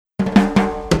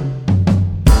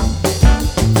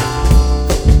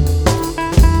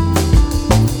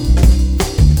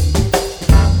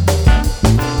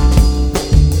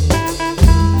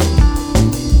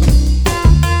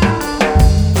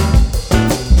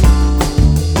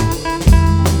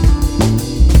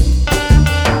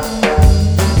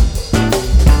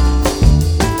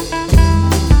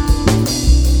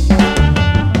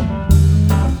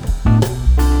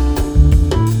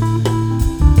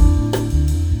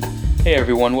Hey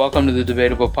everyone, welcome to the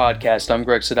Debatable Podcast. I'm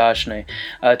Greg Sadashny.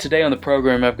 Today on the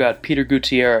program I've got Peter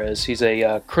Gutierrez. He's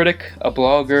a critic, a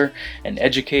blogger, an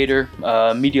educator,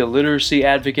 media literacy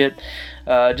advocate,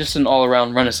 just an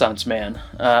all-around Renaissance man.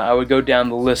 I would go down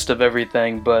the list of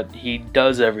everything, but he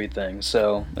does everything,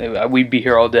 so we'd be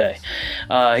here all day.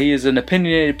 He is an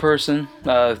opinionated person,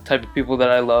 the type of people that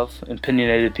I love,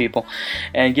 opinionated people,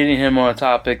 and getting him on a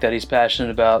topic that he's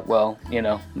passionate about, well, you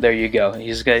know, there you go.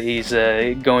 He's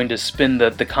going to spin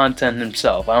the content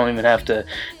himself. I don't even have to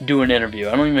do an interview.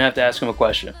 I don't even have to ask him a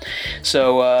question.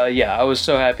 So, I was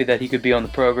so happy that he could be on the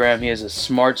program. He is a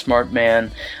smart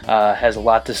man, has a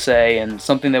lot to say, and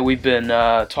something that we've been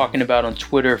talking about on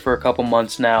Twitter for a couple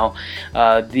months now,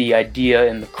 the idea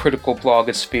in the critical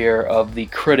blogosphere of the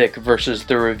critic versus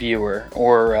the reviewer,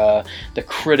 or the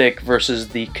critic versus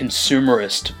the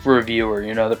consumerist reviewer,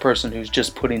 you know, the person who's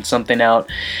just putting something out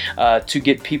to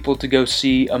get people to go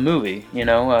see a movie, you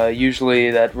know.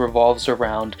 Usually that revolves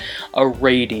around a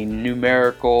rating,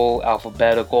 numerical,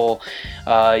 alphabetical,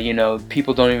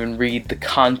 people don't even read the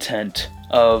content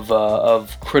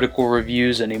of critical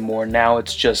reviews anymore. Now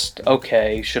it's just,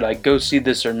 okay, should I go see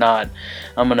this or not?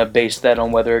 I'm going to base that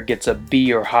on whether it gets a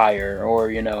B or higher, or,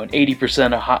 an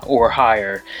 80% or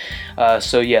higher.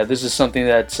 This is something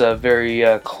that's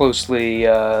very closely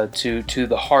to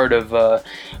the heart of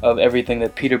everything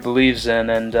that Peter believes in,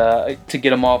 and to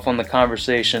get him off on the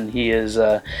conversation, he's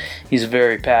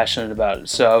very passionate about it.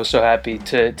 So I was so happy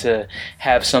to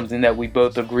have something that we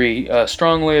both agree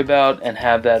strongly about and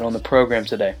have that on the program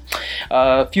today.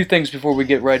 A few things before we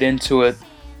get right into it.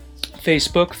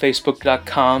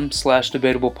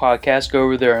 Facebook.com/debatablepodcast. Go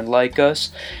over there and like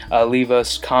us. Leave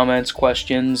us comments,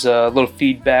 questions, a little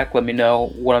feedback. Let me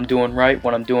know what I'm doing right,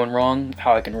 what I'm doing wrong,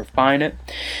 how I can refine it.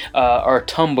 Our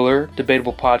Tumblr,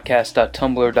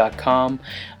 debatablepodcast.tumblr.com.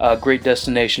 Great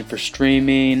destination for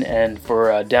streaming and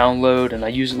for download, and I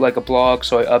use it like a blog,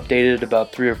 so I update it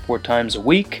about 3 or 4 times a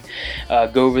week.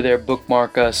 Go over there,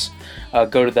 bookmark us,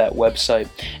 go to that website.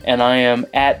 And I am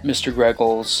at Mr.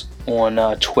 Greggles on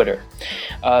Twitter.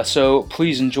 So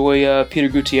please enjoy Peter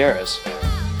Gutierrez.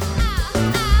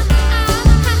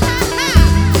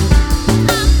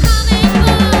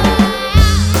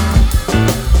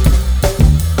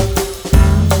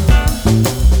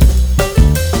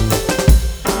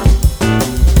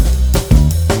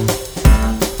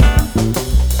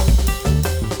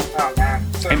 Oh man.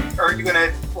 So are you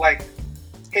gonna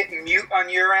hit mute on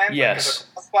your end? Yes.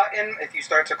 Like, a button if you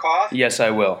start to cough? Yes, I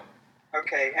will.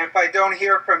 Okay, and if I don't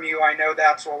hear from you, I know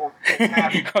that's what will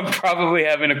happen. I'm probably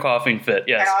having a coughing fit,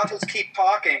 yes. And I'll just keep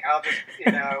talking. I'll just,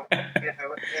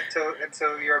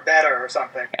 until you're better or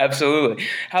something. Absolutely.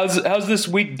 How's this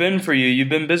week been for you? You've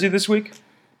been busy this week?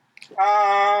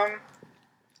 Yeah,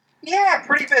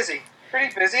 pretty busy.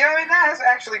 Pretty busy. I mean, that is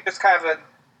actually just kind of a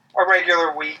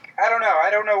regular week. I don't know. I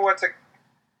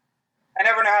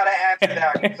never know how to answer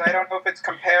that, because I don't know if it's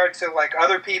compared to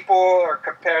other people or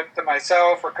compared to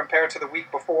myself or compared to the week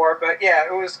before. But yeah,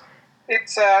 it was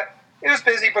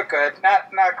busy but good.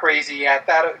 Not crazy yet.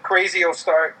 That crazy will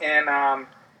start in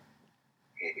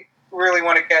really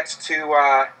when it gets to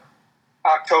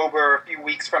October, a few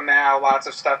weeks from now. Lots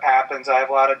of stuff happens. I have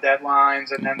a lot of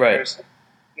deadlines, and then There's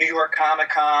New York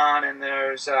Comic-Con, and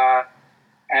there's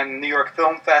and New York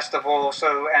Film Festival,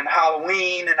 and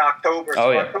Halloween in October.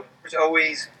 So October's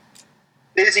always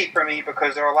busy for me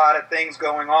because there are a lot of things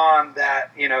going on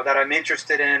that that I'm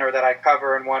interested in or that I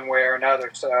cover in one way or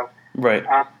another. So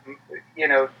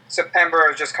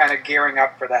September is just kind of gearing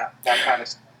up for that kind of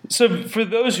stuff. So for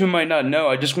those who might not know,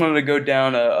 I just wanted to go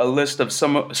down a list of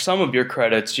some of your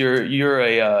credits. You're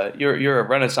a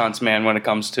Renaissance man when it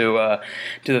comes to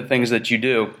the things that you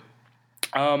do.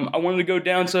 I wanted to go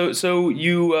down. So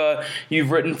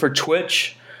you've written for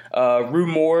Twitch, Rue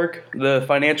Morgue, the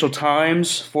Financial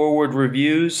Times, Forward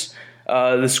Reviews,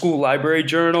 the School Library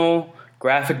Journal,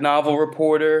 Graphic Novel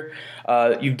Reporter.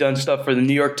 You've done stuff for the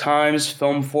New York Times,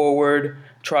 Film Forward,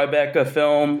 Tribeca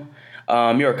Film.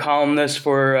 You're a columnist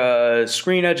for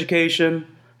Screen Education.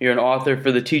 You're an author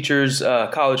for the Teachers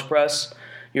College Press.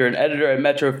 You're an editor at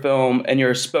Metro Film, and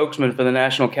you're a spokesman for the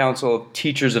National Council of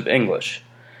Teachers of English.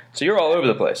 So you're all over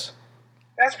the place.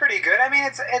 That's pretty good. I mean,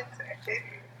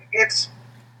 it's.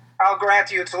 I'll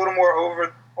grant you, it's a little more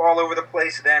all over the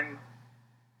place than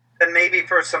maybe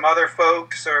for some other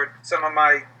folks or some of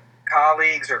my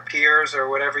colleagues or peers or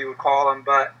whatever you would call them.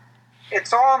 But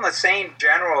it's all in the same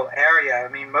general area. I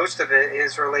mean, most of it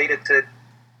is related to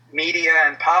media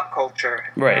and pop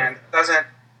culture, right? And it doesn't.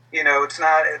 It's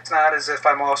not as if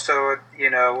I'm also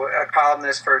a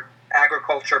columnist for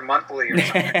Agriculture Monthly or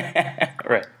something.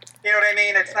 Right. You know what I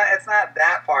mean? It's not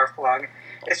that far flung.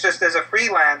 It's just as a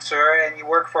freelancer and you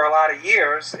work for a lot of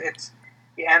years,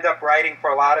 you end up writing for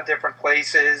a lot of different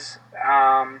places,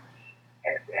 and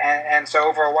so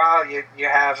over a while you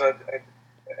have a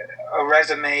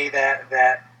resume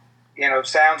that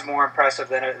sounds more impressive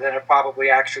than it probably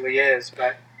actually is.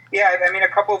 But yeah, I mean, a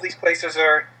couple of these places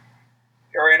are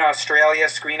in Australia,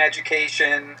 Screen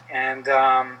Education, and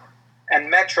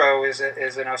Metro is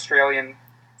an Australian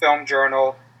film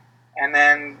journal, and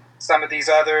then some of these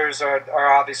others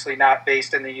are obviously not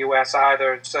based in the U.S.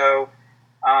 either. So,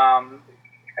 I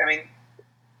mean,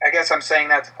 I guess I'm saying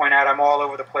that to point out I'm all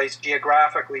over the place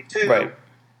geographically too, right.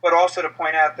 But also to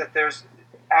point out that there's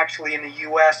actually in the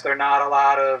U.S. there are not a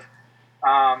lot of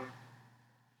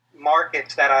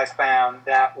markets that I found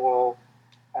that will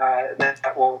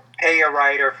pay a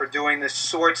writer for doing the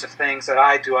sorts of things that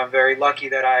I do. I'm very lucky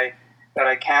that I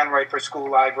can write for School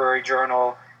Library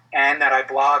Journal and that I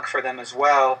blog for them as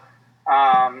well.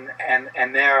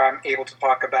 And there I'm able to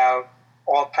talk about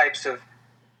all types of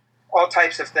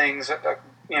things,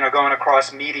 going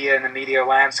across media and the media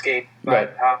landscape.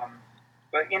 But right.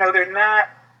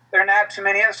 There are not too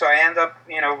many others. So I end up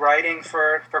writing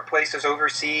for places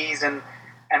overseas and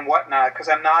whatnot, because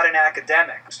I'm not an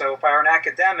academic. So if I were an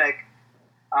academic,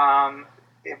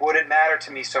 it wouldn't matter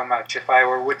to me so much. If I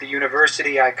were with the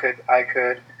university, I could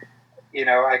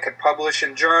publish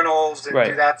in journals and right.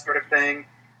 do that sort of thing,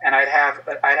 and I'd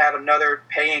have another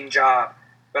paying job.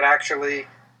 But actually,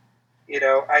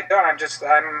 I don't. I'm just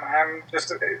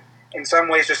in some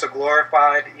ways just a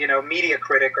glorified media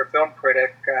critic or film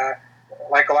critic.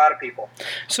 Like a lot of people.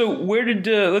 So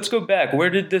let's go back. Where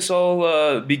did this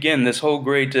all begin, this whole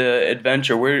great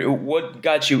adventure? What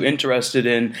got you interested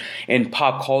in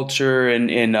pop culture and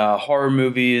in horror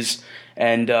movies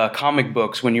and comic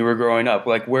books when you were growing up?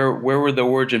 Like, where were the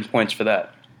origin points for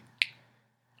that?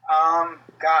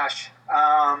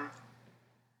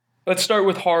 Let's start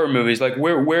with horror movies. Like,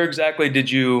 where exactly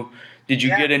did you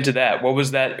get into that? What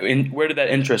was that? Where did that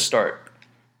interest start?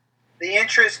 The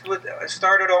interest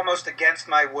started almost against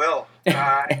my will.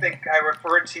 I think I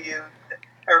referred you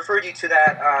to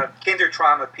that kinder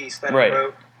trauma piece that right. I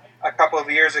wrote a couple of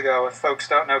years ago. If folks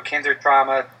don't know kinder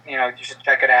trauma, you should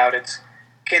check it out. It's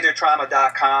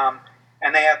kindertrauma.com,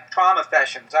 and they have trauma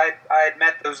sessions. I had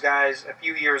met those guys a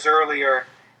few years earlier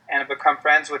and have become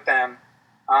friends with them.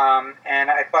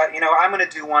 And I thought, I'm going to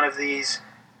do one of these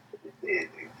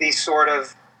sort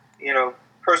of,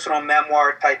 personal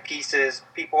memoir type pieces.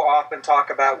 People often talk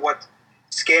about what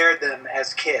scared them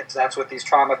as kids. That's what these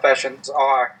trauma sessions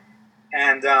are.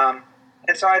 And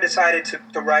so I decided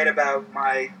to write about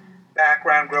my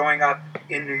background growing up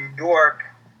in New York,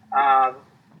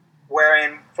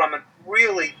 wherein from a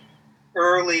really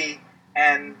early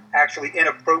and actually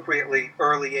inappropriately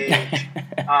early age,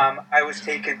 I was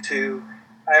taken to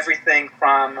everything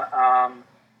from,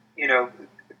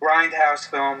 grindhouse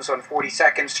films on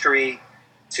 42nd Street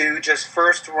to just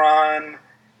first run,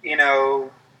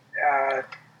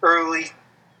 early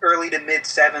to mid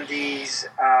 70s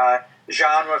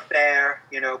genre fare,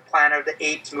 Planet of the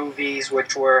Apes movies,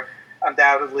 which were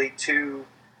undoubtedly too,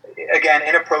 again,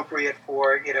 inappropriate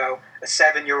for a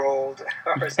 7-year-old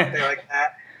or something like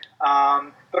that.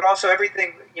 But also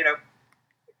everything,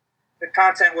 the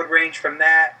content would range from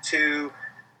that to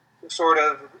sort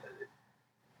of,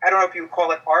 I don't know if you would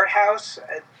call it art house.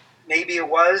 Maybe it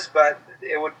was, but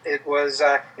it was.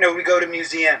 We go to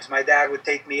museums. My dad would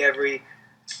take me every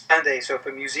Sunday. So if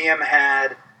a museum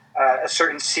had a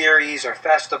certain series or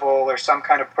festival or some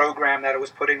kind of program that it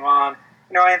was putting on,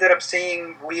 I ended up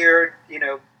seeing weird,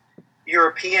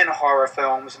 European horror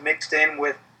films mixed in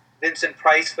with Vincent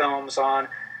Price films on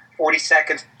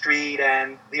 42nd Street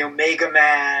and The Omega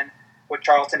Man with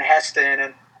Charlton Heston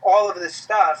and all of this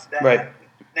stuff that right.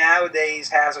 nowadays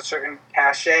has a certain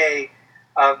cachet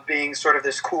of being sort of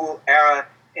this cool era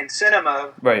in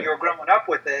cinema. Right. When you were growing up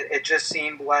with it, it just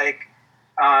seemed like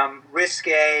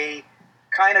risque,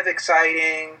 kind of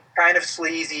exciting, kind of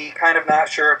sleazy, kind of not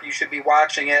sure if you should be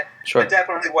watching it. Sure. It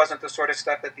definitely wasn't the sort of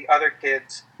stuff that the other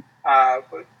kids,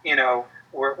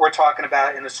 were talking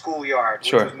about in the schoolyard, which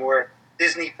sure. was more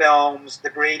Disney films, The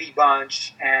Brady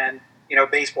Bunch, and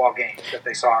baseball games that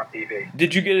they saw on TV.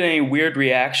 Did you get any weird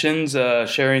reactions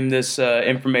sharing this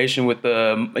information with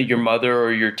your mother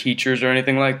or your teachers or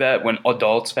anything like that when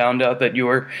adults found out that you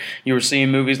were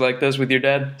seeing movies like this with your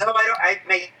dad? No,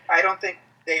 I don't think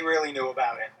they really knew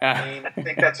about it. I mean, I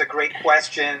think that's a great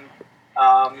question,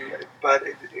 but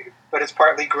it's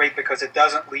partly great because it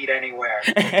doesn't lead anywhere.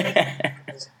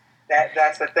 That's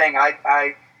the thing.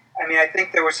 I mean, I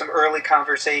think there were some early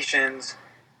conversations.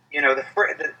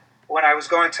 When I was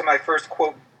going to my first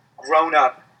quote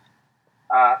grown-up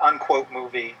unquote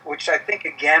movie, which I think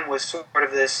again was sort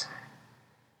of this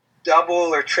double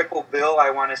or triple bill, I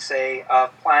want to say,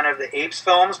 of Planet of the Apes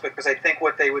films, because I think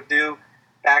what they would do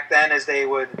back then is they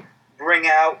would bring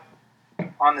out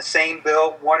on the same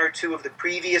bill one or two of the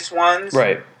previous ones,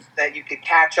 right, that you could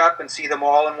catch up and see them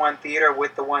all in one theater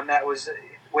with the one that was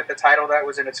with the title that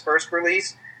was in its first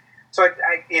release. So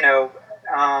I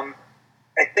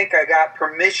think I got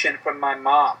permission from my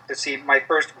mom to see my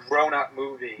first grown-up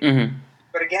movie. mm-hmm.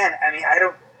 But again, I mean, I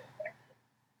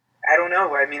don't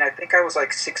know. I mean, I think I was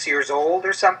like 6 years old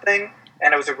or something,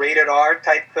 and it was a rated R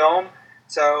type film.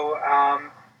 So,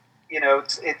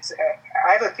 it's.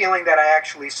 I have a feeling that I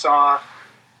actually saw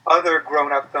other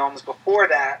grown-up films before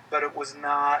that, but it was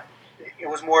not. It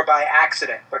was more by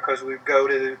accident, because we'd go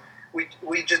to.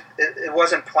 We just. It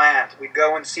wasn't planned. We'd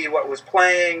go and see what was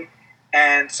playing,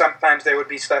 and sometimes there would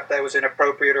be stuff that was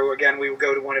inappropriate, or again, we would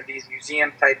go to one of these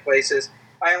museum type places.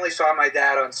 I only saw my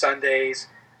dad on Sundays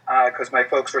because my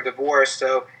folks were divorced,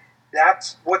 so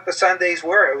that's what the Sundays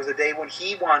were. It was a day when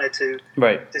he wanted to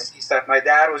see stuff. My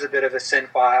dad was a bit of a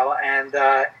cinephile,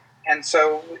 and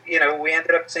so we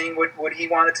ended up seeing what he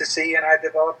wanted to see, and I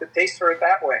developed a taste for it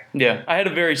that way. Yeah, I had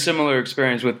a very similar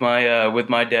experience with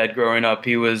my dad growing up.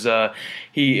 He was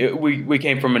we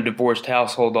came from a divorced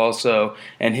household also,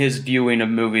 and his viewing of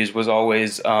movies was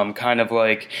always kind of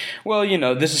like, well,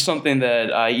 this is something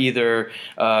that I either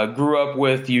grew up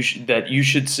with, that you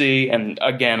should see, and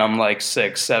again, I'm like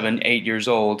 6, 7, 8 years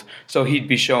old, so he'd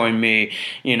be showing me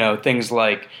things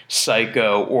like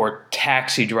Psycho or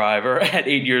Taxi Driver at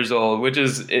 8 years old, which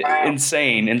is wow.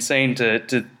 insane to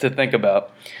think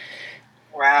about.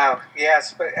 Wow.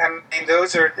 Yes, but I mean,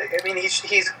 those are. I mean,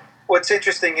 he's. What's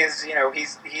interesting is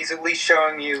he's at least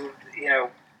showing you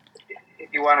if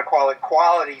you want to call it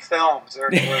quality films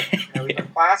or even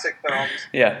classic films.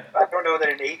 Yeah. I don't know that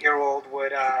an 8-year-old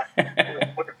would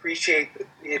appreciate.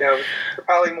 They're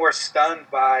probably more stunned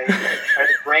by the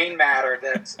brain matter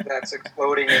that's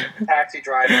exploding in Taxi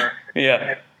Driver.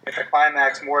 Yeah. At the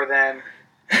climax, more than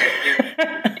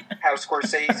how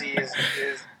Scorsese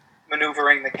is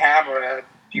maneuvering the camera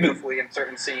beautifully in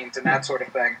certain scenes and that sort of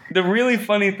thing. The really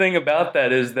funny thing about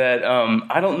that is that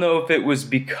I don't know if it was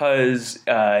because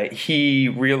he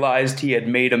realized he had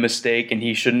made a mistake and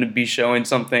he shouldn't be showing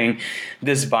something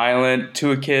this violent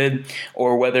to a kid,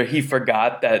 or whether he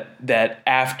forgot that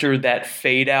after that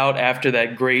fade out, after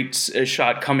that great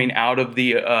shot coming out of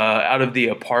the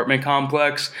apartment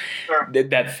complex, sure.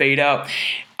 that fade out.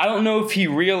 I don't know if he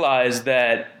realized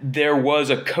that there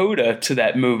was a coda to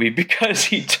that movie because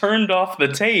he turned off the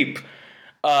tape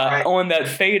right. on that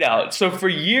fade out. So for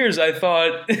years I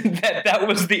thought that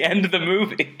was the end of the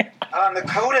movie. The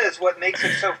coda is what makes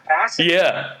it so fascinating.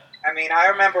 Yeah. I mean, I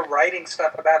remember writing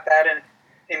stuff about that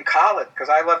in college because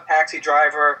I loved Taxi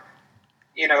Driver,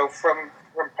 from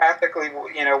practically,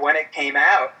 when it came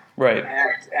out. Right.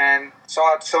 And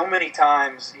saw it so many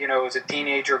times, as a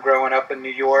teenager growing up in New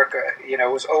York.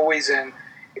 It was always in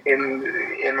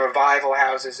revival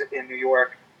houses in New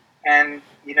York. And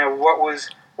what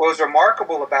was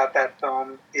remarkable about that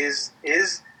film is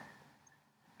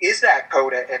that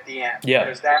coda at the end. Yeah.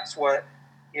 Because that's what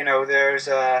there's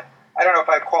I don't know if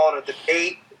I'd call it a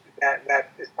debate. That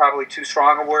is probably too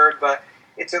strong a word, but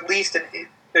it's at least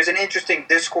there's an interesting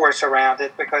discourse around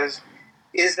it because.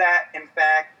 Does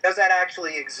that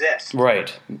actually exist?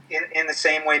 Right. In the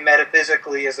same way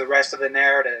metaphysically as the rest of the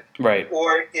narrative? Right.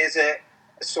 Or is it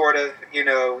sort of,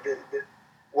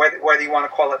 whether you want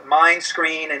to call it mind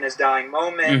screen in his dying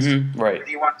moments? Mm-hmm. Right. Or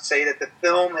do you want to say that the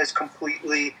film has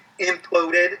completely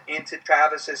imploded into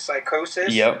Travis's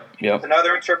psychosis? Yep. It's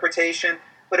another interpretation,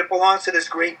 but it belongs to this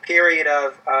great period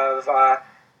of the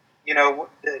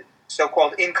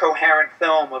so-called incoherent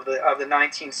film of the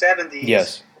 1970s.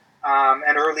 Yes.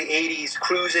 And early 80s.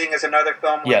 Cruising is another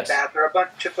film like that. There are a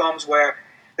bunch of films where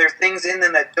there are things in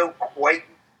them that don't quite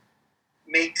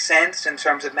make sense in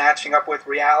terms of matching up with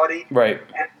reality. Right.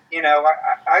 And,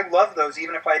 I love those,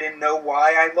 even if I didn't know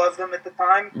why I loved them at the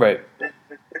time. Right.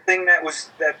 The thing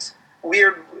that's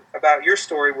weird about your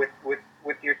story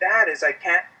with your dad is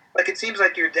it seems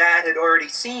like your dad had already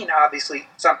seen, obviously,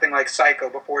 something like Psycho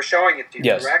before showing it to you,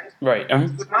 yes. correct? Right.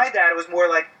 With my dad, it was more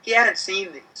like he hadn't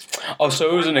seen these. Oh, so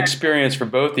it was an experience for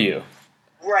both of you.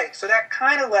 Right. So that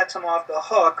kind of lets him off the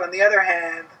hook. On the other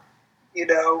hand,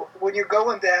 when you're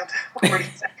going down to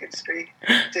 42nd Street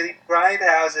to these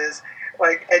grindhouses,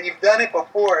 and you've done it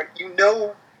before,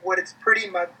 what it's pretty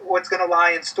much what's going to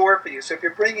lie in store for you. So if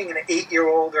you're bringing an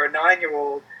 8-year-old or a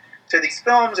 9-year-old to these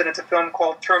films, and it's a film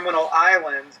called Terminal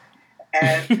Island,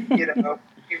 and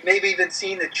you've maybe even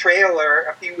seen the trailer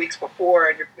a few weeks before,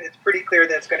 and it's pretty clear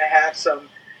that it's going to have some,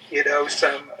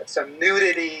 some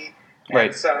nudity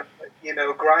and some,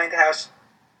 grindhouse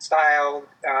style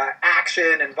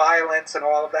action and violence and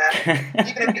all of that.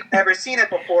 Even if you've never seen it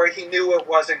before, he knew it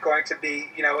wasn't going to be,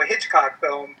 a Hitchcock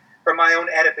film for my own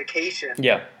edification.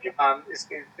 Yeah.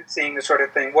 Seeing the sort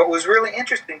of thing. What was really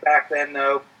interesting back then,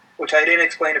 though, which I didn't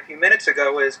explain a few minutes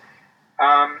ago, is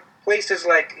places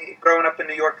like, growing up in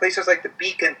New York, places like the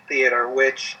Beacon Theater,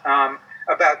 which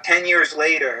about 10 years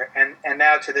later, and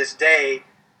now to this day,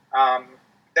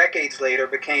 decades later,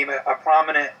 became a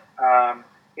prominent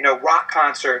rock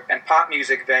concert and pop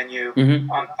music venue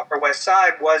on the Upper West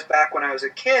Side, was back when I was a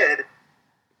kid.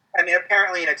 I mean,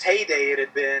 apparently in its heyday, it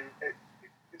had been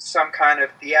some kind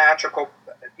of theatrical,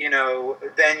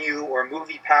 venue or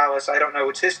movie palace. I don't know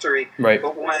its history. Right.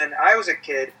 But when I was a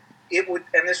kid, it would,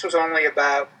 and this was only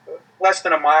about less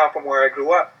than a mile from where I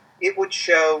grew up, it would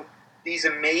show these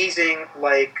amazing,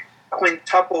 like,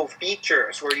 quintuple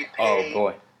features where you pay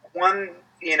one,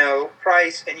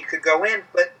 price and you could go in,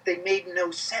 but they made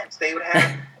no sense. They would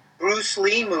have Bruce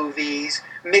Lee movies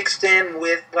mixed in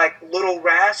with, like, Little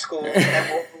Rascals and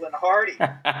Laurel and Hardy.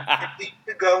 And you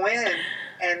could go in,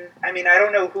 and, I mean, I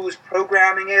don't know who's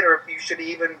programming it, or if you should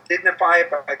even dignify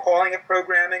it by calling it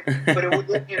programming, but it would,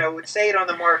 it would say it on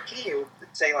the marquee. It would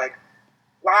say, like,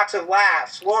 lots of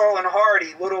laughs, Laurel and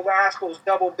Hardy, Little Rascals,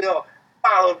 double bill,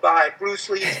 followed by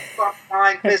Bruce Lee's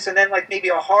Flying Fists, and then, like, maybe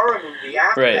a horror movie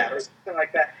after that, or something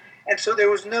like that. And so there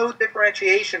was no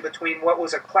differentiation between what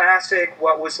was a classic,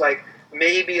 what was, like,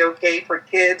 maybe okay for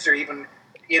kids, or even,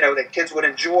 that kids would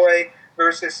enjoy,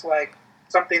 versus, like,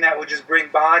 something that would just bring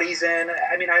bodies in.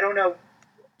 I mean, I don't know.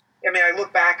 I mean, I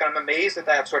look back and I'm amazed at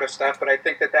that sort of stuff, but I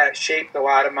think that shaped a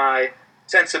lot of my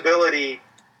sensibility,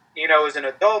 as an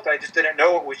adult. I just didn't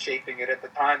know it was shaping it at the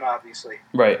time, obviously.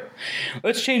 Right.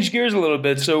 Let's change gears a little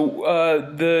bit. So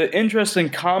the interest in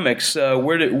comics,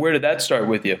 where did that start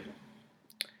with you?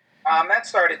 That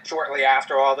started shortly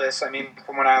after all this. I mean,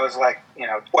 from when I was, like,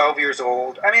 12 years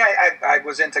old. I mean, I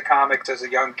was into comics as a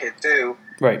young kid too,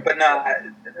 right? But not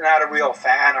a real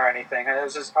fan or anything. I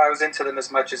was into them as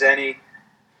much as any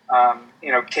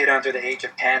kid under the age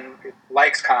of 10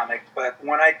 likes comics. But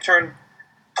when I turned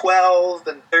 12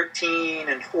 and 13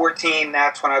 and 14,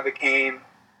 that's when I became,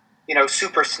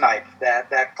 Super Snipe,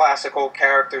 that classical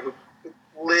character who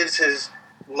lives his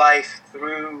life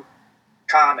through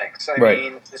comics. I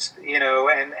mean, just,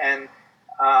 and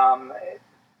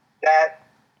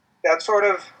that sort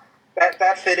of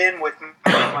that fit in with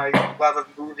my love of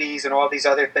movies and all these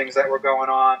other things that were going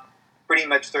on pretty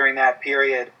much during that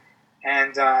period.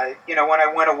 And when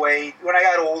I went away, when I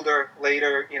got older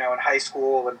later, in high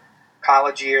school and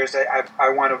college years, I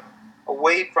went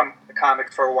away from the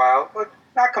comics for a while, but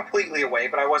not completely away.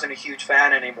 But I wasn't a huge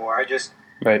fan anymore. I just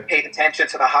paid attention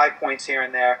to the high points here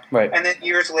and there. Right. And then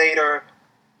years later,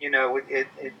 in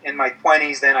my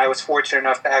 20s, then I was fortunate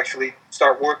enough to actually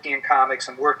start working in comics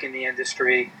and work in the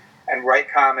industry and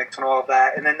write comics and all of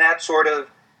that. And then that sort of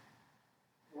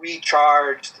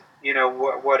recharged,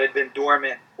 what had been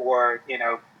dormant for,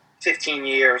 15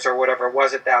 years or whatever it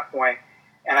was at that point.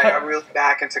 And I got really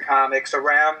back into comics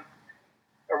around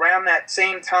that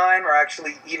same time, or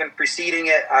actually even preceding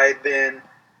it. I'd been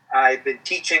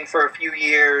teaching for a few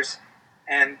years.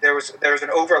 And there was an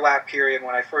overlap period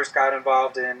when I first got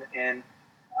involved in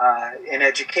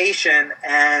education,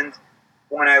 and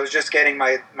when I was just getting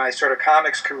my sort of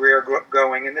comics career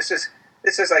going. And this is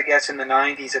I guess in the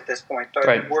 90s at this point. So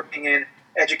I've been working in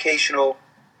educational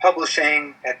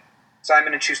publishing at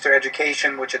Simon & Schuster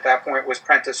Education, which at that point was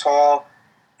Prentice Hall,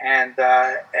 and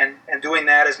doing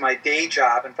that as my day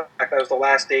job. In fact, that was the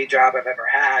last day job I've ever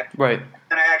had. Right.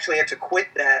 And I actually had to quit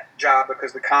that job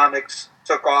because the comics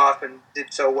took off and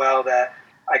did so well that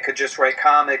I could just write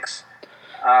comics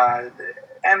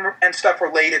and stuff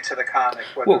related to the comic.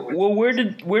 Where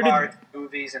did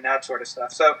movies and that sort of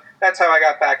stuff. So that's how I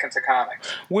got back into comics.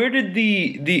 Where did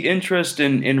the interest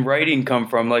in writing come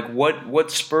from? Like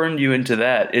what spurred you into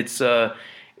that?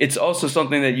 It's also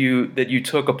something that you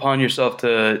took upon yourself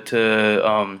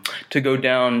to go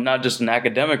down not just an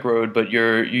academic road, but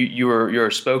you're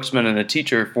a spokesman and a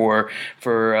teacher for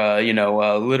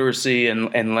literacy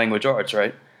and language arts,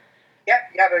 right? Yeah,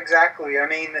 exactly. I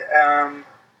mean,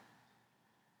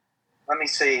 let me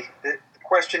see. The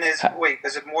question is, wait,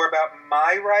 is it more about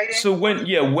my writing? So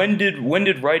when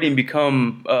did writing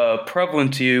become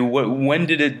prevalent to you? When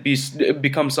did it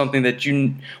become something that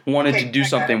you wanted to do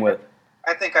something with?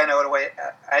 I think I know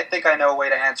a way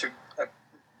to answer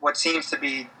what seems to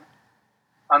be,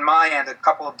 on my end, a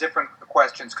couple of different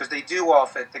questions, because they do all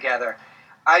fit together.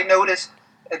 I noticed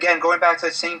again, going back to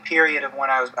the same period of when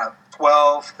I was about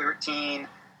 12, 13,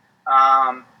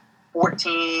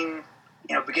 14,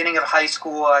 beginning of high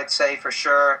school, I'd say for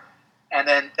sure, and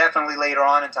then definitely later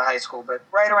on into high school, but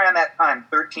right around that time,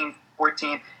 13,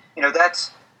 14,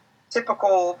 that's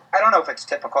typical. I don't know if it's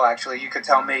typical, actually, you could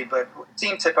tell me, but it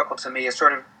seemed typical to me, a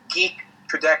sort of geek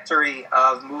trajectory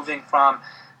of moving from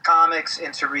comics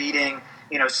into reading,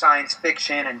 science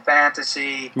fiction and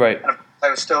fantasy. Right. And I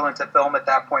was still into film at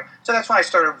that point. So that's when I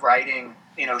started writing,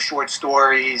 short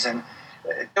stories and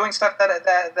doing stuff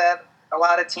that a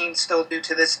lot of teens still do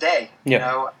to this day,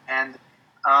 and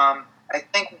I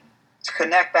think to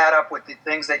connect that up with the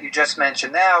things that you just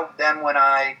mentioned now, then when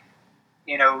I,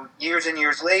 years and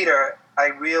years later, I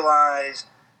realized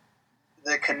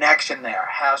the connection there,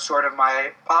 how sort of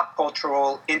my pop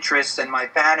cultural interests and my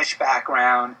fanish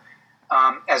background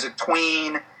as a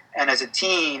tween and as a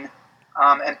teen,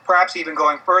 and perhaps even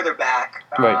going further back,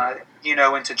 right.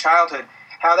 Into childhood,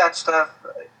 how that stuff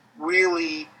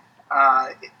really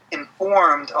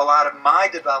informed a lot of my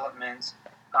development,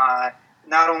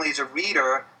 not only as a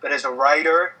reader, but as a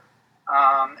writer,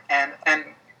 and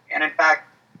in fact,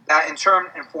 that in turn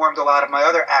informed a lot of my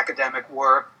other academic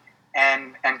work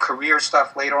and career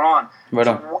stuff later on. Right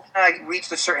on. So when I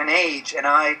reached a certain age and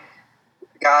I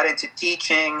got into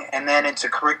teaching and then into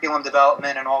curriculum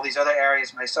development and all these other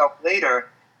areas myself later,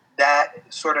 that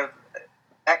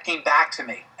came back to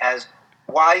me as,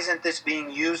 why isn't this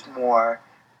being used more?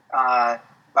 By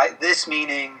this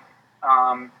meaning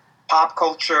pop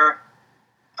culture,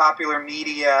 popular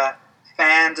media,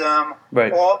 fandom,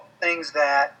 right. all things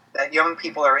that young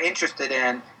people are interested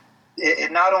in.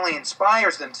 It not only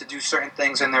inspires them to do certain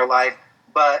things in their life,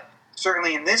 but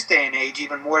certainly in this day and age,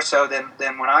 even more so than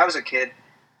when I was a kid,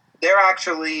 they're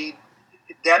actually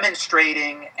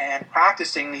demonstrating and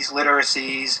practicing these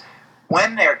literacies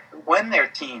when they're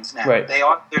teens now. Right.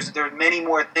 There's many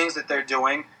more things that they're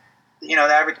doing. The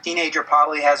average teenager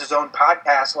probably has his own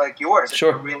podcast like yours. Sure.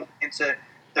 If they're really into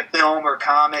the film or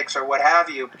comics or what have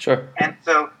you. Sure. And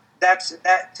so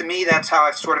that to me, that's how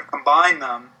I've sort of combined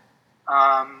them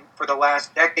for the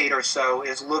last decade or so,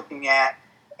 is looking at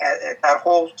that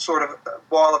whole sort of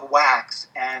ball of wax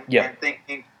and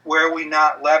thinking, where are we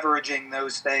not leveraging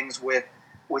those things with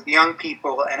young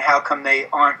people, and how come they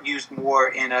aren't used more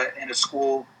in a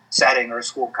school setting or a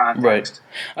school context? Right.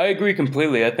 I agree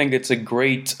completely. I think it's a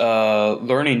great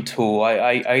learning tool.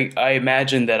 I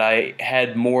imagine that I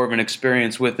had more of an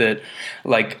experience with it,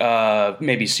 like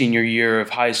maybe senior year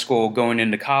of high school going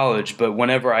into college. But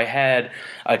whenever I had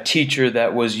a teacher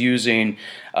that was using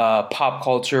pop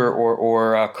culture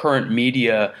or current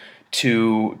media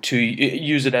to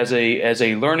use it as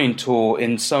a learning tool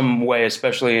in some way,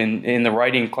 especially in the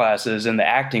writing classes and the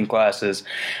acting classes,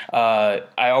 I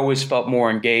always felt more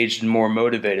engaged and more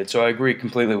motivated. So I agree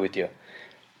completely with you.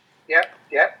 Yep,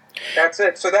 that's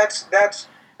it. So that's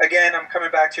again, I'm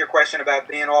coming back to your question about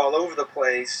being all over the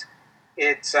place.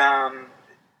 It's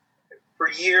for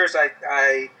years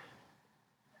I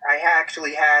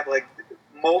actually had like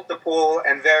multiple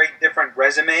and very different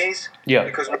resumes. Yeah.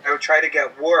 Because when I would try to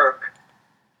get work,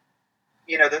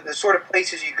 the sort of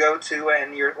places you go to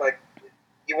and you're like,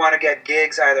 you want to get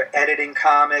gigs either editing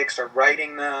comics or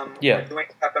writing them or doing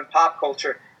stuff in pop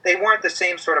culture, they weren't the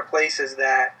same sort of places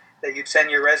that you'd send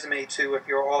your resume to if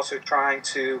you're also trying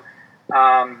to,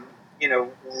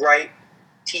 write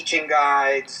teaching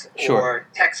guides or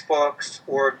textbooks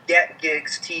or get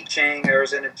gigs teaching or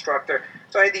as an instructor.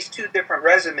 So I had these two different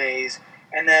resumes.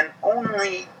 And then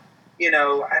only,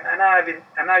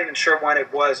 I'm not even sure when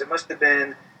it was. It must have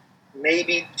been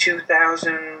maybe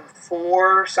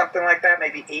 2004, something like that,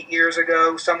 maybe 8 years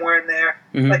ago, somewhere in there.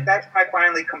 Mm-hmm. Like that's when I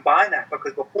finally combined that,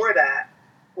 because before that,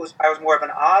 I was more of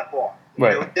an oddball.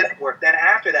 It didn't work. Then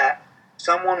after that,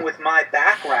 someone with my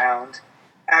background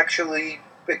actually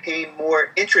became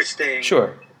more interesting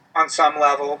on some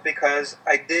level, because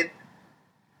I did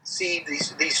see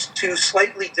these two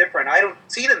slightly different. I don't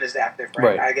see them as that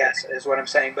different, I guess, is what I'm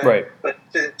saying. But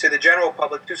to the general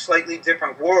public, two slightly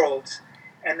different worlds,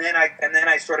 and then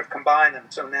I sort of combine them.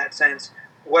 So in that sense,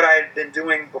 what I'd been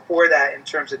doing before that in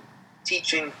terms of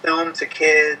teaching film to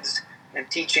kids and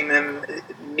teaching them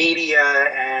media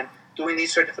and doing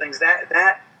these sort of things,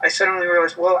 that I suddenly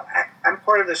realized, well, I'm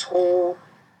part of this whole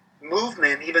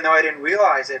movement, even though I didn't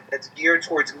realize it, that's geared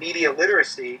towards media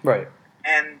literacy. Right.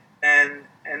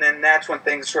 And then that's when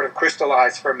things sort of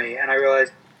crystallized for me, and I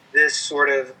realized this sort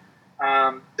of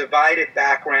divided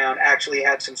background actually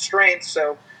had some strengths.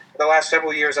 So for the last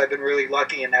several years, I've been really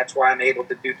lucky, and that's why I'm able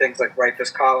to do things like write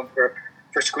this column for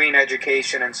for screen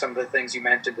education and some of the things you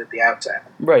mentioned at the outset.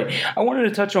 Right. I wanted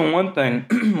to touch on one thing.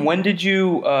 When did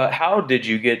you? How did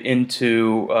you get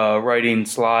into writing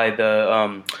Sly,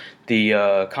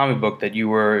 the comic book that you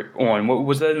were on? What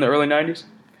was that in the early '90s?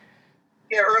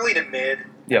 Yeah, early to mid.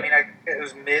 Yep. I mean, it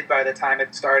was mid by the time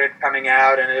it started coming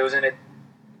out, and it was in it.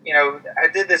 You know, I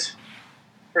did this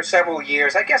for several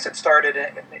years. I guess it started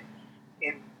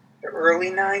in the early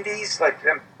 '90s. Like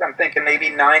I'm thinking maybe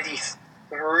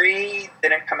 '93.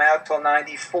 Didn't come out till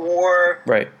 '94.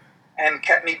 Right. And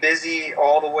kept me busy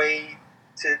all the way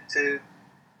to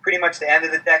pretty much the end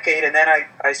of the decade. And then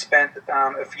I spent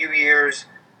a few years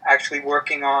actually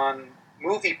working on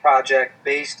movie project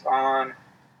based on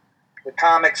the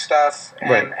comic stuff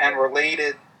and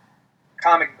related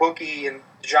comic booky and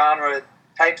genre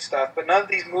type stuff. But none of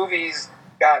these movies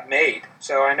got made.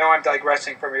 So I know I'm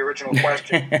digressing from your original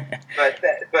question.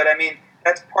 but I mean,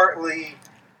 that's partly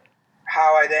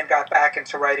how I then got back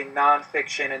into writing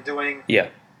nonfiction and doing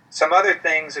some other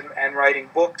things and writing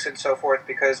books and so forth,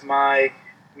 because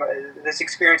this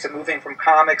experience of moving from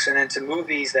comics and into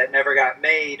movies that never got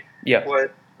made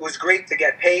was great to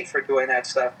get paid for doing that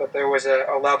stuff, but there was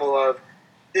a level of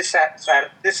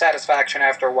dissatisfaction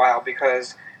after a while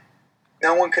because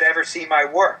no one could ever see my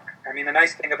work. I mean, the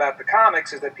nice thing about the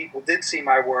comics is that people did see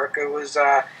my work. It was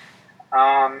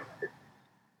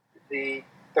the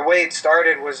way it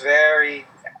started was very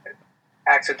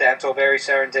accidental, very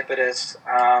serendipitous.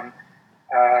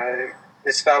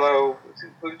 This fellow,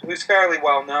 who's fairly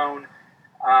well known,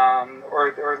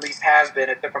 or at least has been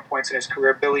at different points in his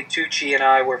career, Billy Tucci and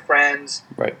I were friends.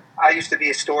 Right. I used to be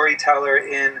a storyteller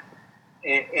in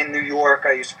New York.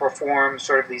 I used to perform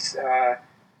sort of these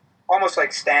almost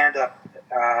like stand-up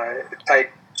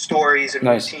type stories and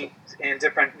routines in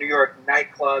different New York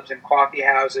nightclubs and coffee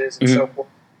houses and so forth.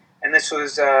 And this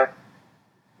was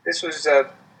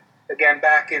again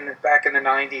back in the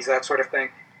 '90s, that sort of thing.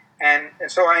 And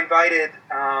so I invited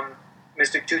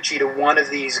Mr. Tucci to one of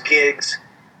these gigs,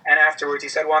 and afterwards he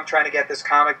said, "Well, I'm trying to get this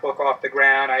comic book off the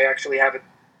ground. I actually have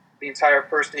the entire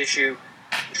first issue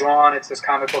drawn. It's this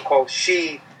comic book called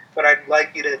She, but I'd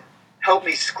like you to help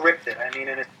me script it. I mean,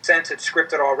 in a sense, it's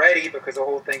scripted already because the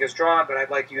whole thing is drawn, but I'd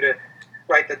like you to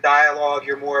write the dialogue.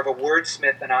 You're more of a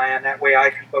wordsmith than I am. That way I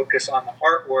can focus on the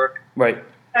artwork." Right.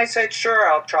 I said, "Sure,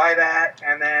 I'll try that."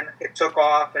 And then it took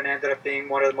off and ended up being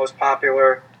one of the most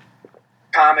popular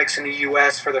comics in the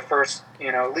U.S. for the first,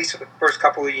 at least for the first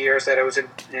couple of years that it was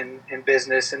in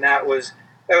business. And that was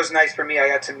nice for me. I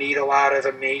got to meet a lot of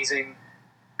amazing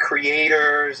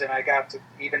creators, and I got to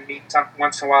even meet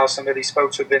once in a while some of these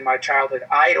folks who've been my childhood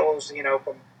idols,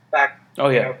 from back. Oh,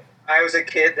 yeah. I was a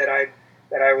kid that I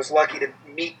was lucky to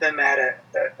meet them at a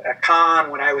con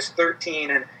when I was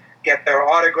 13 and get their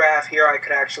autograph. Here I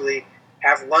could actually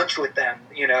have lunch with them,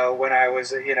 when I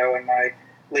was, in my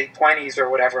late 20s or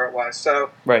whatever it was. So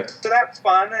that's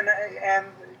fun, and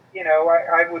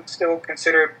I would still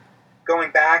consider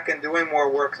going back and doing more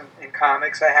work in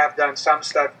comics. I have done some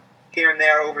stuff here and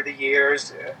there over the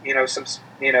years,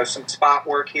 some spot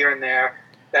work here and there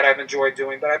that I've enjoyed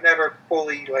doing, but I've never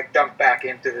fully jumped back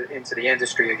into the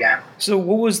industry again. So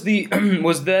what was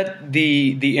was that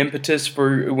the impetus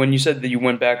for when you said that you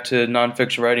went back to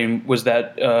nonfiction writing? Was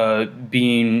that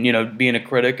being a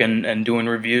critic and doing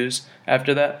reviews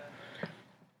after that?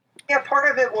 Yeah, part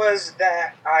of it was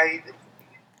that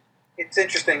it's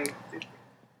interesting.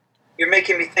 You're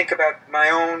making me think about my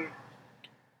own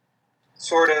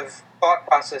sort of thought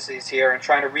processes here and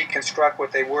trying to reconstruct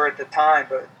what they were at the time,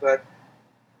 but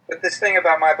this thing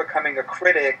about my becoming a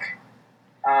critic,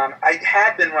 I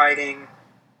had been writing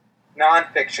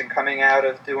nonfiction coming out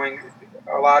of doing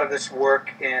a lot of this work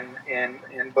in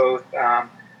both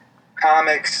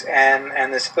comics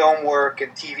and this film work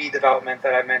and TV development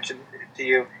that I mentioned to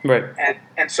you. Right.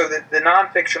 And so the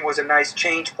nonfiction was a nice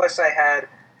change. Plus, I had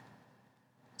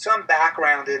some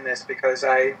background in this because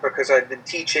I've been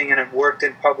teaching and I've worked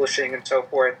in publishing and so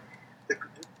forth.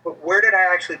 But where did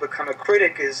I actually become a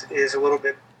critic is a little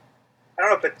bit, I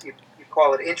don't know if you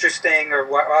call it interesting or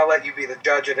what. I'll let you be the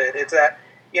judge of it. It's that,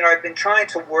 I've been trying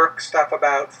to work stuff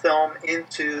about film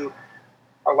into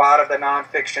a lot of the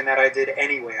nonfiction that I did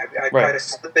anyway. I try to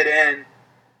slip it in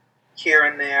here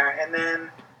and there.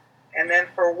 And then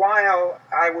for a while,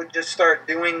 I would just start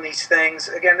doing these things.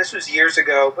 Again, this was years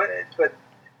ago, but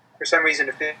for some reason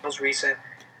it feels recent.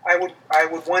 I would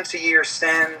once a year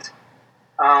send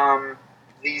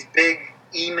these big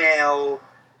email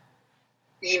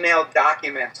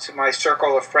documents to my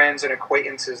circle of friends and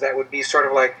acquaintances that would be sort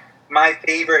of like my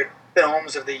favorite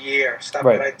films of the year, stuff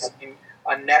that I'd seen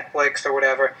on Netflix or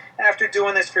whatever. And after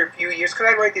doing this for a few years, because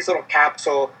I'd write these little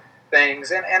capsule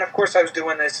things. And of course I was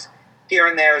doing this here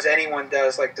and there as anyone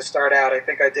does, like to start out. I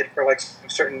think I did for like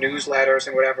certain newsletters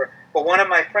and whatever. But one of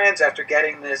my friends, after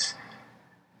getting this,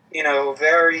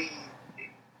 very,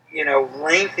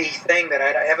 lengthy thing that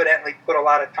I'd evidently put a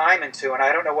lot of time into, and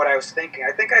I don't know what I was thinking.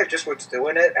 I think I just was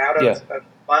doing it out of a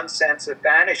fun sense of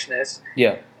vanishness.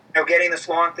 Yeah. Getting this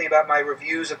long thing about my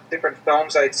reviews of different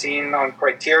films I'd seen on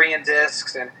Criterion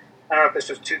discs, and I don't know if this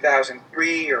was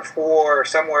 2003 or 4 or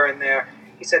somewhere in there.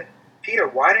 He said, Peter,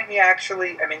 why didn't you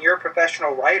actually, you're a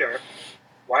professional writer,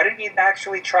 why didn't you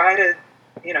actually try to,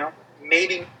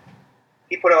 maybe,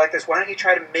 he put it like this, why don't you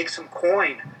try to make some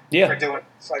coin for doing it?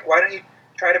 It's like, why don't you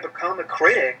try to become a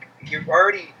critic? You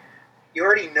already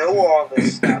know all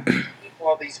this stuff, you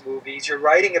all these movies, you're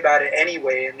writing about it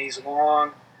anyway in these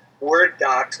long Word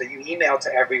docs that you email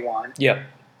to everyone. Yeah.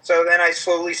 So then I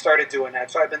slowly started doing that.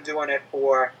 So I've been doing it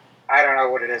for, I don't know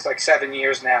what it is, like 7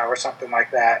 years now or something like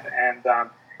that.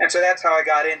 And so that's how I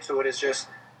got into it, is just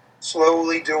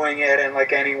slowly doing it, and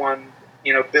like anyone,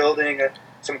 building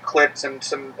some clips and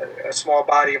a small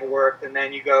body of work, and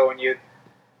then you go and you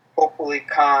hopefully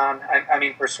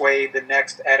persuade the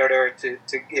next editor to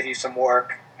give you some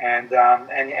work, and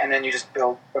then you just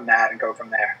build from that and go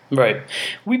from there. Right.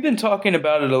 We've been talking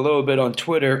about it a little bit on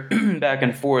Twitter, back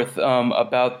and forth,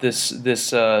 about this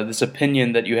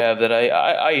opinion that you have, that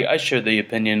I share the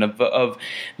opinion of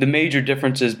the major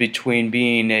differences between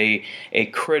being a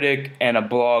critic and a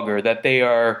blogger, that they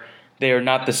are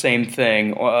not the same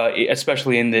thing,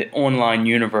 especially in the online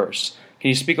universe. Can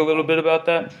you speak a little bit about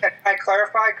that? Can I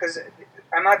clarify? Because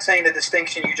I'm not saying the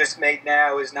distinction you just made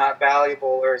now is not valuable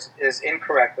or is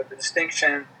incorrect, but the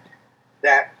distinction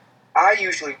that I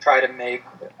usually try to make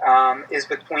is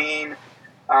between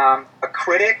a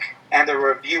critic and a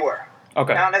reviewer.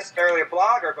 Okay. Not necessarily a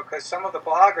blogger, because some of the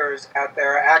bloggers out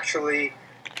there are actually,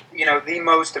 the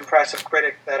most impressive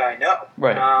critic that I know.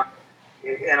 Right.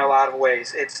 In a lot of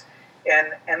ways,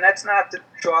 and that's not to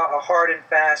draw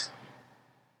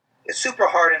a super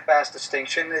hard and fast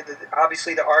distinction.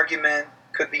 Obviously, the argument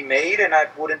could be made, and I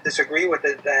wouldn't disagree with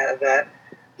it, that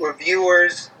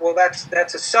reviewers, well, that's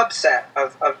a subset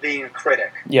of being a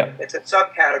critic. Yeah. It's a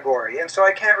subcategory, and so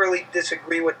I can't really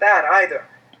disagree with that either.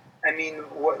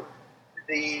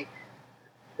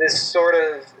 This sort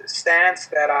of stance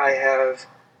that I have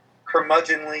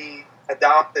curmudgeonly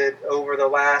adopted over the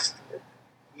last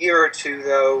year or two,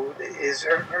 though,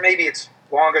 or maybe it's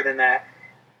longer than that,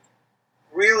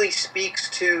 really speaks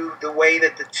to the way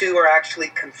that the two are actually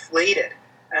conflated.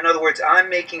 In other words, I'm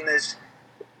making this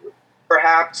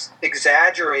perhaps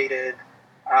exaggerated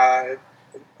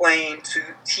claim to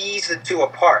tease the two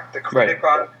apart, the critic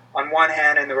on one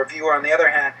hand and the reviewer on the other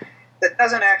hand, that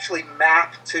doesn't actually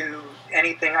map to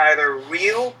anything either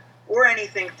real or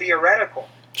anything theoretical.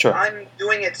 Sure. I'm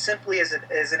doing it simply as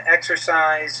an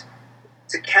exercise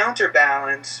to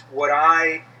counterbalance what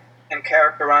I am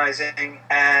characterizing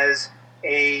as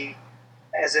an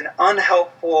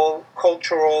unhelpful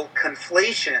cultural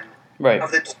conflation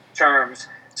of the two terms,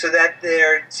 so that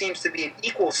there seems to be an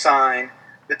equal sign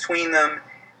between them,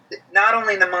 not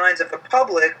only in the minds of the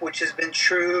public, which has been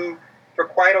true for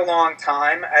quite a long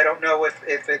time. I don't know if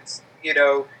it's,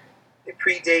 it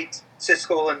predates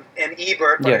Siskel and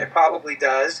Ebert, but it probably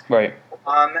does. Right.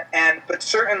 But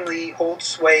certainly holds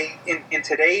sway in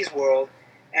today's world.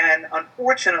 And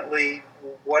unfortunately,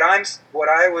 what I've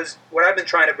been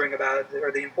trying to bring about,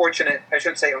 or the unfortunate, I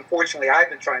shouldn't say unfortunately, I've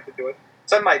been trying to do it.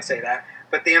 Some might say that,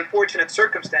 but the unfortunate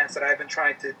circumstance that I've been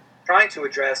trying to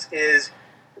address is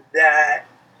that,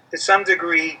 to some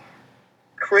degree,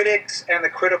 critics and the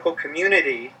critical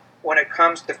community, when it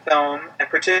comes to film, and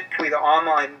particularly the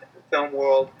online film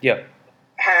world,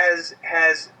 has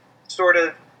sort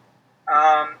of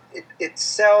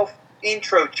itself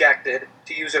introjected,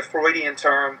 to use a Freudian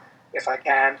term, if I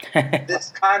can,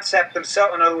 this concept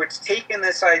themselves. In other words, taken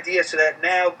this idea so that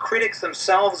now critics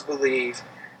themselves believe,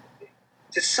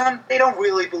 they don't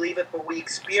really believe it, but we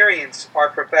experience our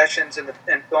professions and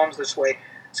films this way,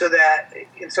 so that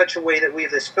in such a way that we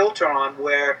have this filter on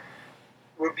where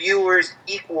reviewers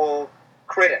equal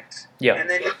critics. Yeah. And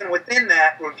then even within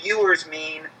that, reviewers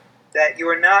mean that you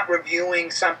are not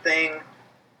reviewing something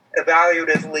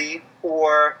evaluatively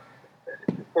for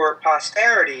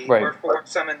posterity or for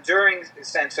some enduring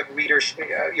sense of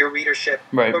your readership,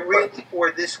 but really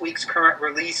for this week's current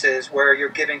releases where you're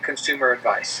giving consumer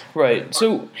advice. Right.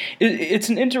 So it's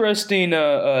an interesting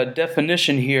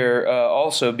definition here,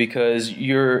 also, because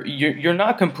you're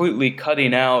not completely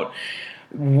cutting out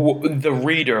the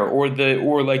reader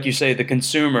or like you say, the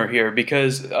consumer here,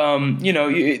 because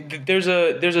there's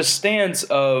a stance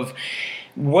of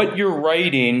what you're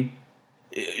writing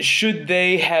should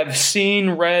they have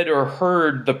seen, read, or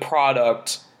heard the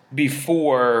product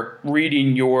before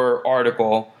reading your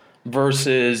article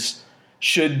versus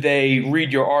should they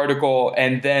read your article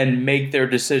and then make their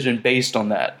decision based on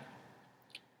that?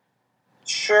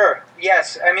 Sure.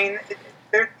 Yes. I mean,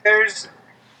 there's,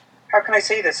 how can I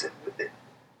say this?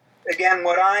 Again,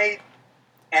 what I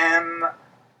am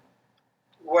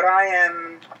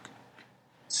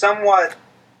somewhat,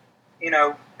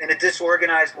 in a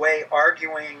disorganized way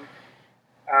arguing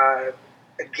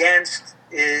against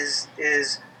is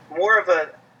more of a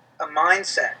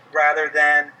mindset rather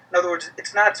than, in other words,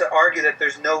 it's not to argue that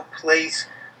there's no place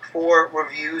for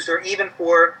reviews or even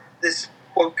for this,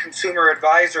 quote, consumer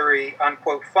advisory,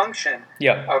 unquote, function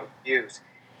of reviews.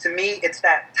 To me, it's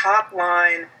that top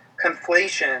line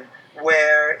conflation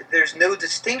where there's no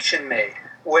distinction made,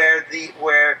 where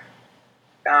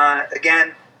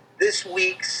again, this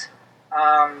week's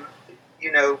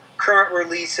current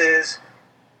releases,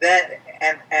 then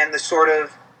and the sort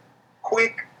of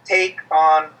quick take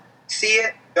on see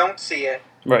it, don't see it,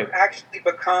 actually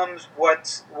becomes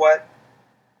what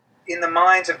in the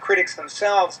minds of critics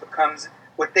themselves becomes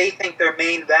what they think their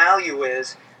main value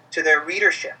is to their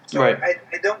readership. So I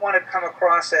don't want to come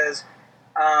across as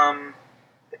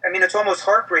it's almost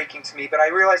heartbreaking to me, but I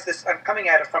realize this, I'm coming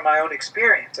at it from my own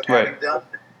experience of having done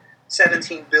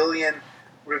 17 billion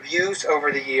reviews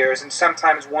over the years and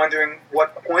sometimes wondering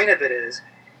what the point of it is.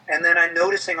 And then I'm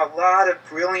noticing a lot of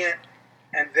brilliant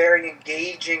and very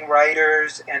engaging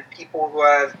writers and people who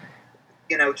have,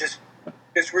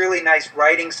 just really nice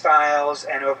writing styles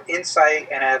and of insight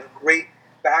and have great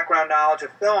background knowledge of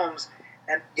films.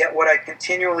 And yet what I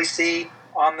continually see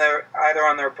either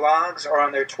on their blogs or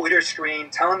on their Twitter stream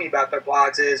telling me about their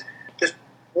blogs is just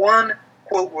one,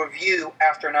 quote, review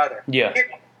after another. Yeah.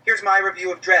 Here's my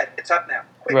review of Dredd. It's up now.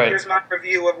 Quick, here's my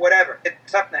review of whatever.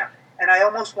 It's up now. And I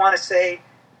almost want to say,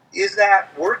 is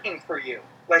that working for you?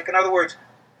 Like, in other words,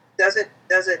 does it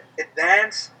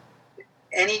advance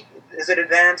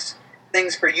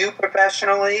things for you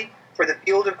professionally, for the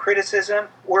field of criticism,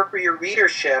 or for your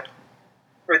readership,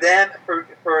 for them,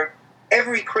 for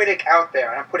every critic out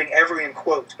there, and I'm putting every in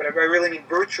quotes, but I really mean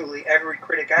virtually every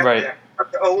critic out there,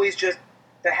 always just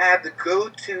to have the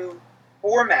go-to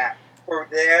format for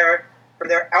their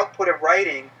output of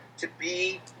writing to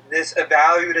be this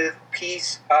evaluative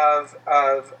piece of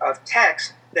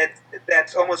text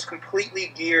that's almost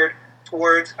completely geared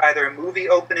towards either a movie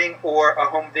opening or a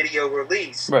home video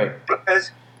release. Right.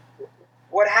 Because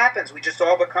what happens? We just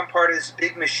all become part of this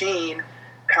big machine,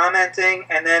 commenting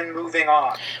and then moving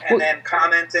on, and then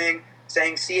commenting,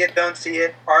 saying see it, don't see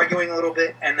it, arguing a little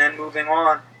bit, and then moving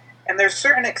on. And there's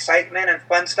certain excitement and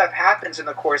fun stuff happens in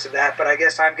the course of that, but I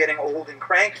guess I'm getting old and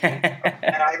cranky,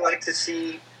 and I like to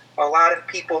see a lot of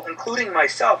people, including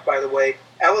myself, by the way,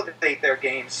 elevate their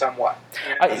game somewhat.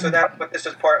 So that's what this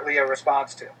is partly a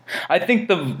response to. I think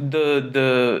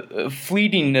the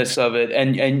fleetingness of it,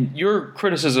 and your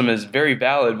criticism is very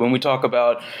valid when we talk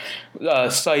about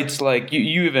sites like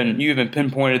you even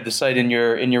pinpointed the site in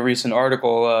your recent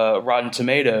article, Rotten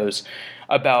Tomatoes,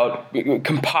 about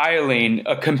compiling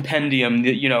a compendium,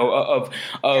 of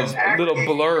little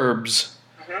blurbs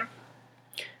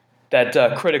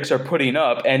that critics are putting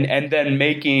up, and then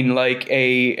making like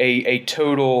a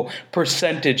total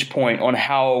percentage point on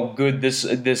how good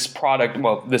this product,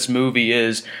 this movie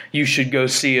is. You should go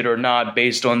see it or not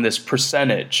based on this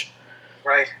percentage.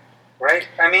 Right.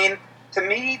 I mean, to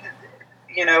me,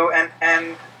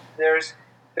 and there's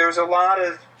a lot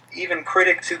of even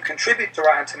critics who contribute to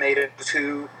Rotten Tomatoes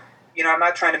who, I'm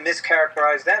not trying to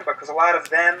mischaracterize them, because a lot of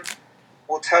them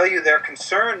will tell you they're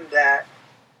concerned that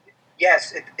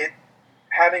yes, it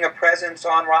having a presence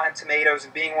on Rotten Tomatoes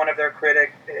and being one of their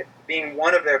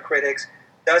critics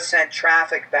does send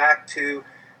traffic back to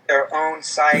their own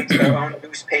sites, their own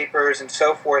newspapers, and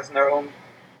so forth, and their own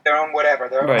whatever,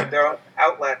 their own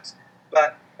outlets.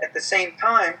 But at the same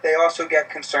time, they also get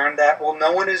concerned that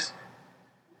no one is,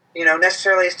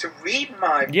 necessarily is to read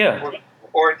my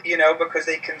or because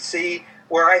they can see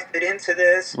where I fit into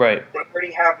this. Right. They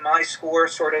already have my score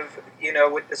sort of,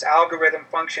 with this algorithm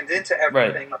functions into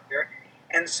everything up here.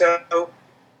 And so,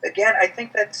 again, I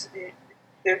think that's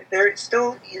there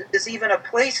still is even a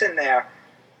place in there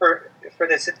for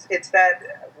this. It's that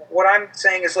what I'm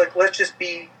saying is, like, let's just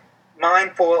be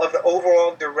mindful of the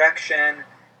overall direction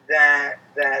that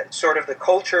sort of the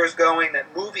culture is going,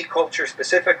 that movie culture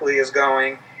specifically is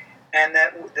going, and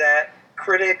that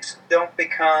critics don't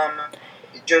become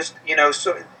just,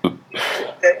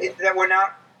 that we're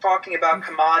not talking about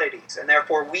commodities, and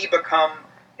therefore we become,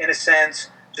 in a sense,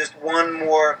 just one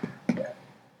more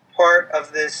part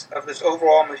of this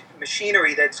overall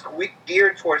machinery that's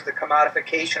geared towards the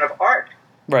commodification of art.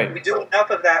 Right. We do enough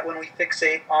of that when we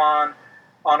fixate on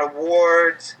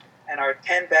awards and our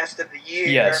 10 best of the year.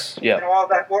 Yes. Yeah. And all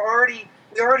that. We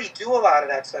already do a lot of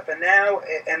that stuff, and now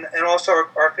and also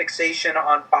our fixation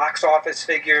on box office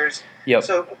figures. Yep.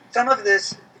 So some of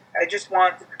this, I just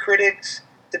want critics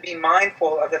to be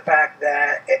mindful of the fact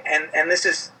that, and this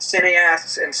is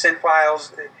cineasts and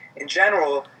cinephiles in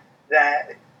general,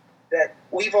 that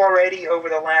we've already over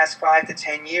the last 5 to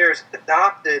 10 years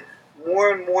adopted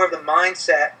more and more of the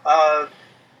mindset of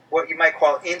what you might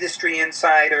call industry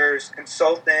insiders,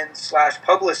 consultants /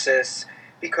 publicists,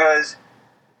 because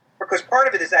part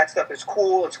of it is that stuff is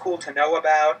cool. It's cool to know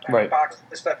about. Right. Box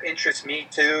office stuff interests me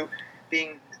too.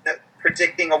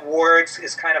 Predicting awards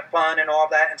is kind of fun and all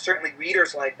that, and certainly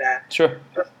readers like that. Sure.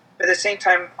 But at the same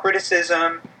time,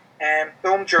 criticism and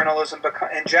film journalism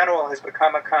in general has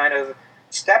become a kind of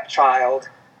stepchild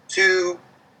to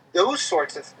those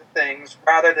sorts of things,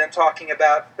 rather than talking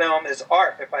about film as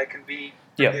art, if I can be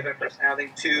forgiven for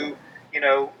sounding too,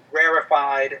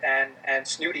 rarefied and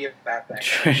snooty about that.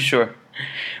 Sure.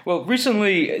 Well,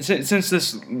 recently, since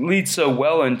this leads so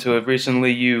well into it,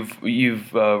 recently you've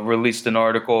released an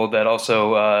article that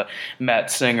also Matt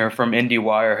Singer from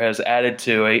IndieWire has added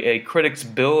to a critic's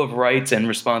bill of rights and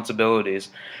responsibilities.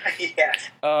 Yes.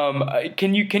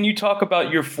 Can you talk about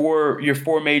your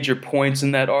four major points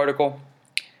in that article?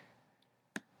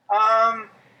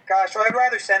 Gosh, well, I'd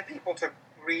rather send people to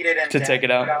read it and to take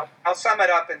it out. I'll sum it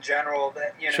up in general.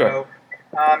 That Sure.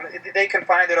 They can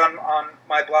find it on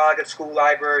my blog at School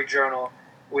Library Journal,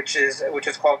 which is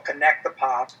called Connect the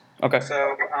Pop. Okay.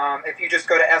 So if you just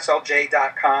go to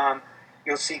slj.com,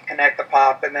 you'll see Connect the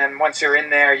Pop, and then once you're in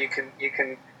there, you can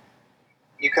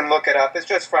look it up. It's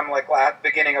just from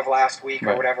beginning of last week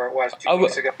or whatever it was, 2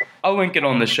 weeks ago. I'll link it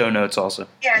on the show notes also.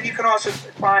 Yeah, and you can also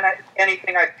find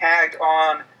anything I've tagged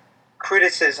on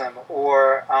criticism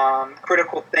or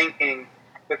critical thinking,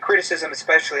 but criticism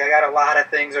especially. I got a lot of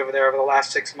things over there over the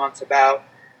last 6 months about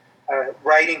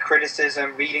writing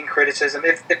criticism, reading criticism,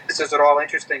 if this is at all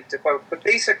interesting to folks. But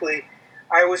basically,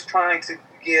 I was trying to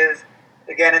give,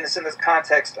 again, in this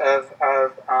context of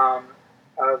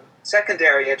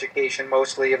secondary education,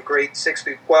 mostly of grade 6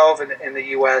 through 12 in the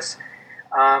U.S.,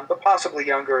 but possibly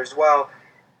younger as well.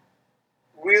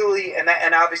 Really, and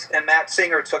Matt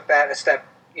Singer took that a step,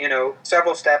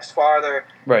 several steps farther,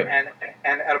 right,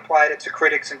 and applied it to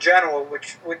critics in general,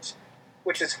 which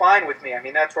is fine with me. I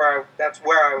mean, that's where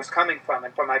I was coming from,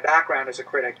 and from my background as a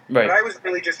critic. Right. But I was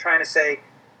really just trying to say,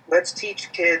 let's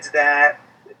teach kids that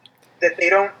they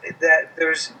don't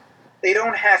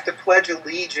have to pledge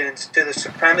allegiance to the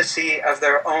supremacy of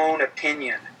their own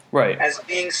opinion, right, as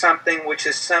being something which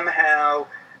is somehow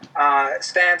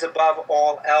stands above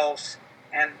all else,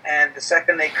 and the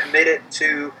second they commit it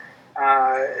to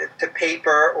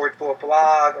paper or to a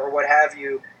blog or what have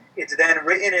you, it's then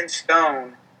written in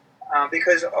stone.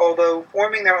 Because although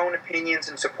forming their own opinions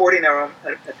and supporting their own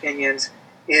opinions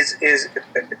is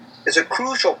a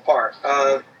crucial part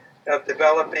of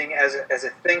developing as a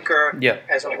thinker,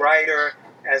 as a writer,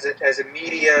 as a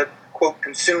media quote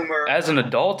consumer, as an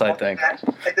adult, I think.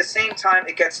 At the same time,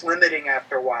 it gets limiting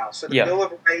after a while. So the Bill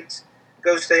of Rights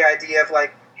goes to the idea of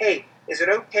hey, is it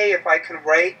okay if I can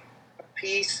write a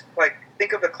piece,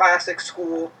 think of the classic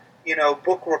school,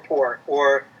 book report,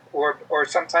 or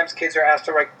sometimes kids are asked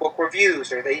to write book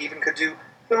reviews, or they even could do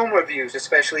film reviews,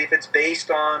 especially if it's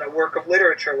based on a work of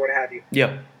literature, what have you.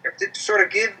 Yeah. To sort of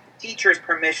give teachers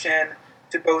permission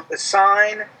to both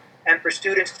assign and for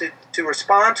students to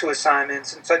respond to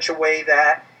assignments in such a way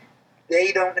that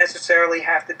they don't necessarily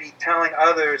have to be telling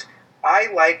others,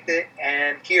 I liked it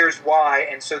and here's why,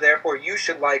 and so therefore you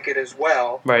should like it as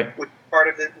well. Right. Which is part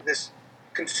of this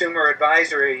consumer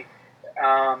advisory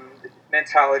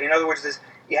mentality. In other words,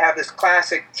 you have this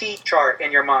classic T-chart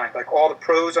in your mind, all the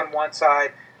pros on one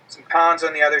side, some cons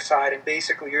on the other side, and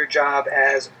basically your job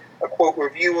as a quote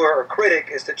reviewer or critic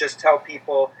is to just tell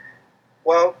people,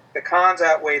 well, the cons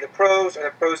outweigh the pros, or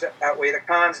the pros outweigh the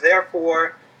cons,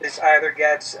 therefore this either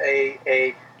gets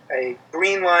a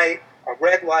green light, a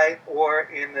red light, or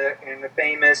in the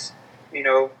famous,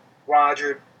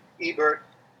 Roger Ebert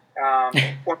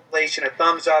formulation, a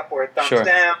thumbs up or a thumbs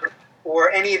down,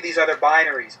 or any of these other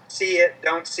binaries. See it,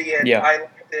 don't see it, I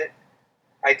liked it,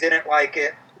 I didn't like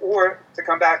it. Or to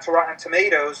come back to Rotten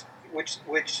Tomatoes, which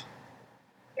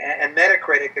and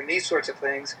Metacritic and these sorts of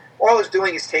things, all it's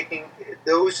doing is taking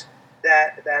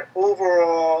that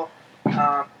overall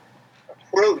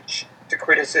approach to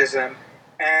criticism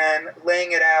and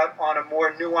laying it out on a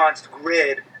more nuanced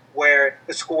grid where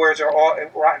the scores are all,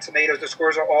 Rotten Tomatoes, the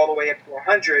scores are all the way up to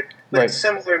 100, but it's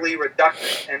similarly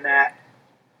reductive in that,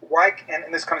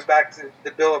 and this comes back to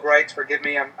the Bill of Rights, forgive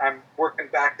me, I'm working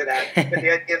back to that, but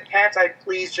the idea of can't I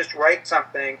please just write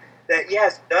something that,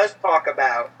 yes, does talk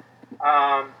about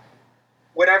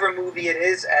whatever movie it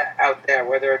is out there,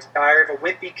 whether it's Diary of a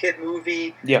Wimpy Kid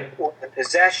movie, or The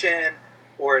Possession,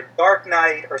 or Dark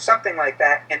Knight, or something like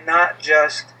that, and not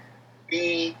just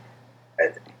be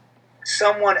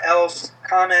someone else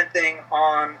commenting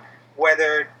on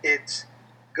whether it's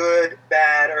good,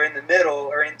 bad, or in the middle,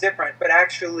 or indifferent, but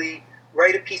actually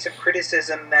write a piece of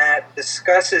criticism that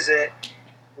discusses it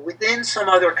within some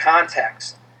other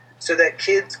context, so that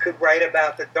kids could write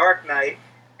about The Dark Knight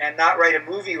and not write a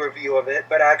movie review of it,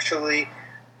 but actually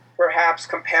perhaps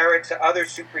compare it to other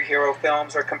superhero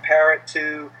films, or compare it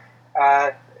to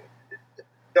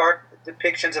dark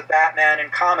depictions of Batman in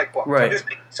comic books. Right. Just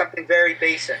something very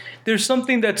basic. There's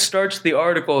something that starts the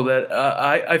article that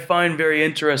I find very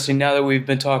interesting now that we've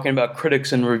been talking about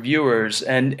critics and reviewers,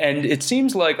 and it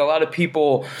seems like a lot of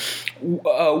people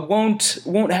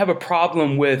won't have a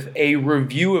problem with a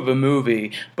review of a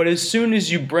movie, but as soon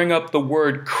as you bring up the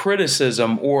word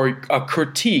criticism or a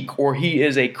critique, or he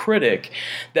is a critic,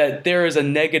 that there is a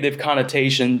negative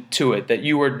connotation to it, that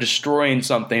you are destroying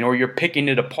something or you're picking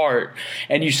it apart.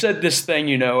 And you said this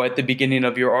thing, at the beginning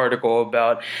of your article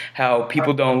about how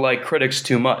people don't like critics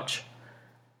too much.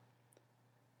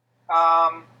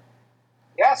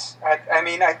 Yes, I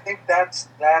mean, I think that's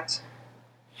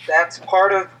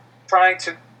part of trying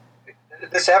to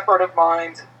this effort of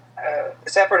mine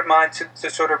to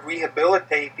sort of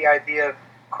rehabilitate the idea of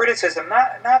criticism,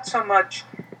 not so much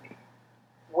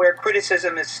where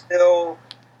criticism is still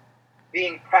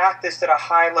being practiced at a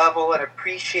high level and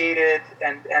appreciated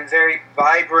and very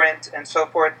vibrant and so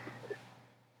forth.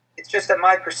 It's just that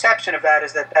my perception of that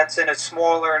is that that's in a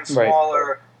smaller and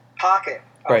smaller pocket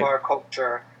of our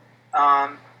culture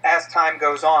as time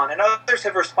goes on. And others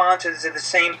have responded to the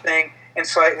same thing in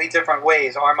slightly different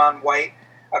ways. Armand White,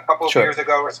 a couple of years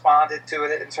ago, responded to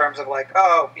it in terms of like,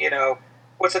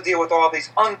 what's the deal with all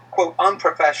these unquote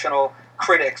unprofessional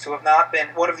critics who have not been,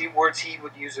 one of the words he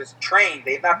would use is trained.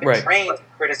 They've not been trained in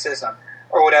criticism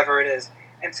or whatever it is.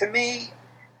 And to me,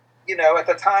 at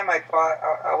the time I thought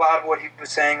a lot of what he was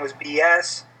saying was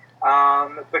BS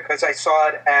because I saw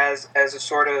it as a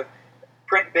sort of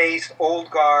print-based old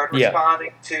guard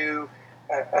responding to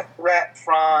a threat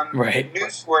from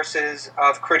news sources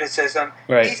of criticism.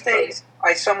 These days,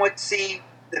 I somewhat see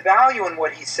the value in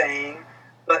what he's saying,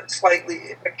 but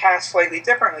cast slightly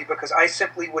differently, because I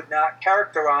simply would not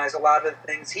characterize a lot of the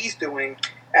things he's doing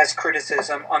as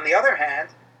criticism. On the other hand,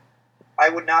 I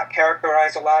would not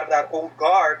characterize a lot of that old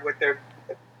guard with their,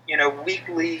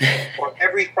 weekly or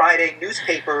every Friday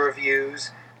newspaper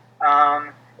reviews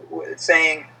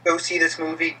saying, go see this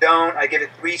movie, don't, I give it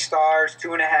 3 stars,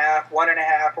 2.5,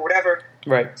 1.5, or whatever.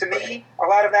 To me, a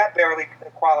lot of that barely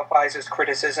qualifies as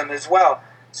criticism as well.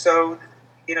 So,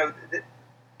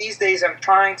 these days I'm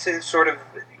trying to sort of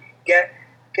get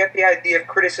the idea of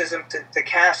criticism to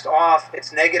cast off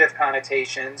its negative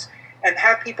connotations and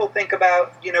have people think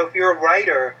about, if you're a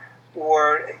writer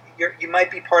or you might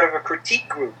be part of a critique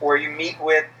group where you meet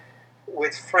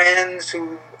with friends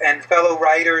and fellow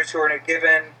writers who are in a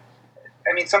given,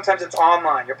 sometimes it's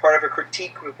online. You're part of a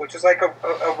critique group, which is like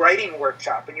a writing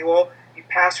workshop, and you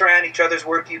pass around each other's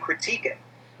work, you critique it.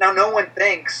 Now, no one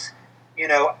thinks,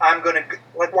 I'm going to,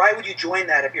 why would you join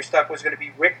that if your stuff was going to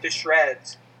be ripped to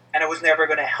shreds and it was never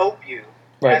going to help you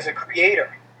as a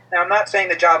creator? Now, I'm not saying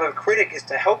the job of a critic is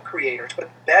to help creators, but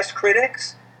the best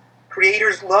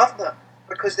creators love them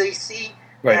because they see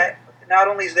that not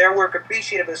only is their work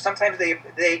appreciated, but sometimes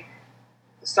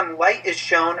some light is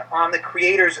shown on the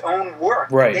creator's own work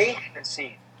that they haven't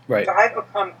seen. So I've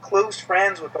become close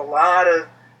friends with a lot of,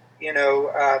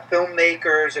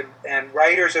 filmmakers and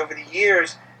writers over the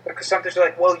years, because sometimes they're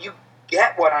like, well, you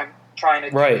get what I'm trying to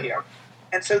do here.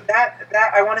 And so that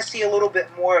I want to see a little bit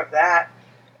more of that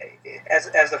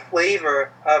as a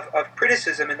flavor of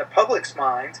criticism in the public's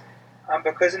mind,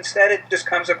 because instead it just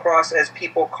comes across as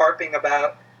people carping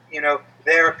about,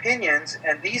 their opinions.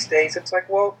 And these days it's like,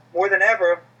 well, more than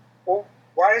ever, well,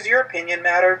 why does your opinion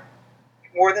matter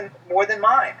more than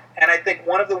mine? And I think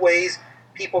one of the ways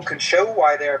people can show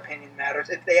why their opinion matters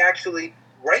if they actually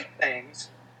write things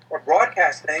or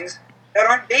broadcast things that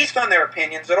aren't based on their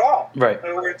opinions at all. In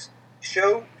other words,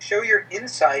 show your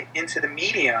insight into the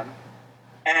medium,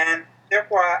 and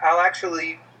therefore I'll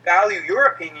actually value your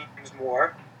opinions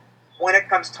more when it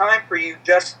comes time for you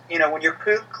just, when you're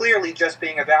clearly just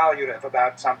being evaluative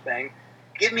about something.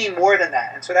 give me more than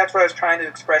that. And so that's what I was trying to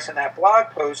express in that blog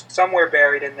post, somewhere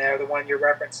buried in there, the one you're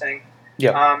referencing,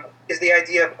 is the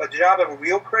idea of a job of a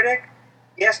real critic.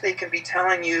 Yes, they can be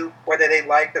telling you whether they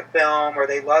like the film or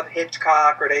they love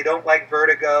Hitchcock or they don't like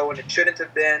Vertigo and it shouldn't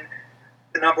have been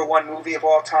the #1 movie of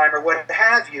all time or what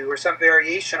have you, or some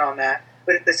variation on that.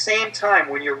 But at the same time,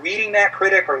 when you're reading that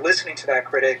critic or listening to that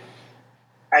critic,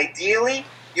 ideally,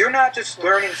 you're not just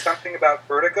learning something about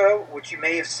Vertigo, which you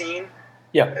may have seen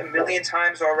a million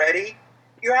times already.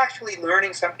 You're actually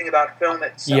learning something about film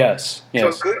itself. Yes. So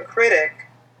a good critic,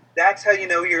 that's how you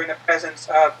know you're in the presence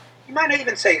of, you might not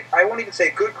even say, I won't even say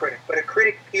a good critic, but a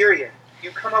critic, period.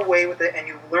 You come away with it and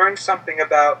you learn something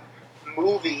about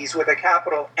movies with a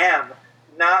capital M,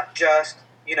 not just,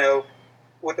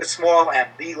 with a small m,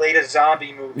 the latest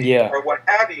zombie movie or what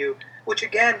have you, which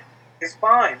again is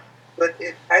fine. But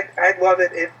I'd love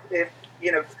it if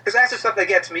because that's the stuff that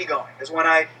gets me going, is when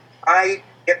I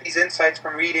get these insights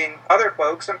from reading other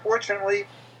folks. Unfortunately,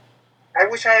 I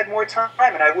wish I had more time,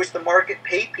 and I wish the market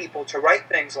paid people to write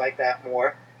things like that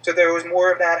more, so there was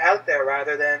more of that out there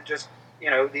rather than just,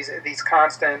 these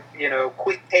constant,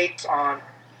 quick takes on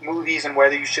movies and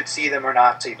whether you should see them or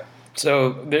not see them.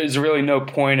 So there's really no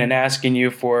point in asking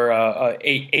you for a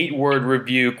 8-word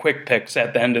review, quick picks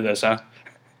at the end of this, huh?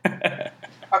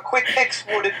 A quick picks,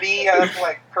 would it be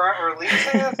like current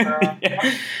releases? Or?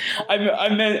 Yeah.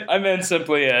 I meant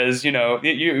simply as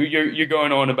you're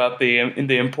going on about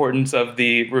the importance of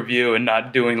the review and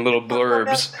not doing little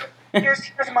blurbs.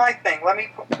 Here's my thing. Let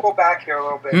me pull back here a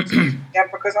little bit. Yeah,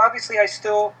 because obviously I've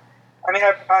stopped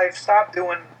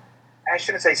doing. I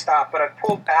shouldn't say stop, but I've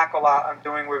pulled back a lot on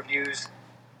doing reviews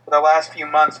for the last few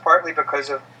months, partly because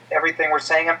of everything we're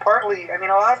saying, and partly, a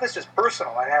lot of this is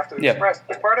personal, I have to express.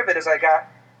 But part of it is I got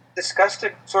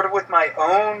disgusted sort of with my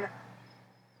own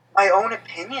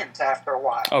opinions after a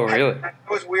while. Oh, really?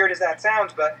 As weird as that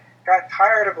sounds, but got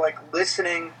tired of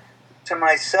listening to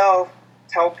myself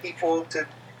tell people to,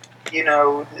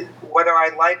 whether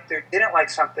I liked or didn't like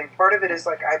something. Part of it is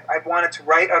I wanted to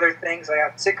write other things. I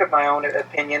got sick of my own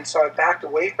opinions, so I backed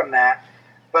away from that.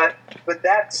 But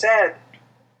that said,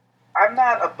 I'm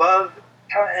not above,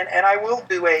 and I will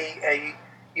do a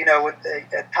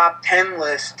top 10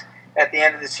 list at the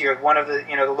end of this year. One of the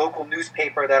the local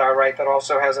newspaper that I write that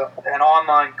also has an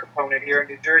online component here in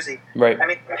New Jersey. Right.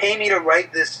 Pay me to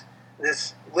write this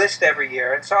list every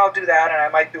year, and so I'll do that, and I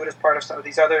might do it as part of some of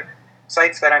these other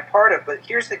sites that I'm part of. But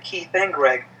here's the key thing,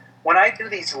 Greg. When I do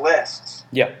these lists,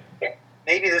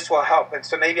 maybe this will help, and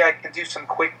so maybe I can do some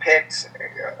quick picks,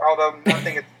 although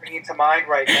nothing is bringing to mind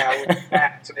right now with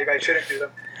that, so maybe I shouldn't do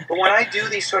them. But when I do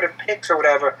these sort of picks or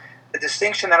whatever, the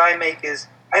distinction that I make is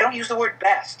I don't use the word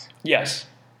best. Yes.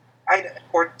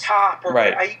 Or top, or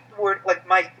right. I use the word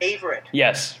my favorite.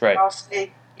 Yes, right. I'll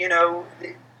say,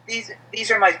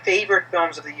 these are my favorite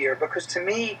films of the year, because to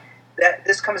me, that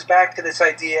this comes back to this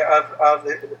idea of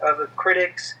the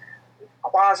critics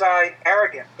quasi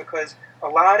arrogant, because a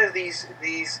lot of these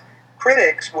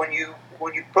critics, when you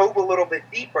probe a little bit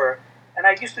deeper, and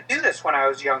I used to do this when I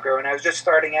was younger and I was just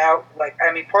starting out.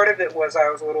 Part of it was I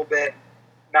was a little bit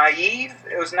naive.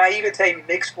 It was naivete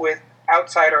mixed with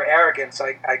outsider arrogance,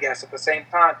 I guess, at the same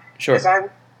time. Sure. Because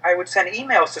I would send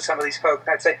emails to some of these folks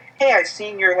and I'd say, "Hey, I've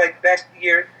seen your best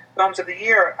year films of the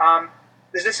year.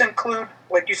 Does this include,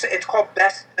 like you said, it's called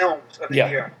best films of the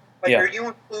year? Are you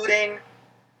including,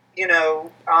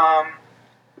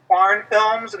 foreign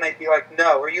films?" And they'd be like,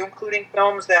 "No." "Are you including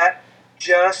films that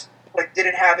just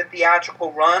didn't have a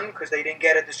theatrical run because they didn't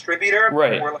get a distributor,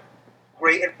 right, or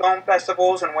great at film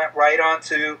festivals and went right on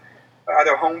to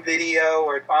either home video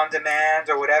or on demand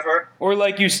or whatever?" Or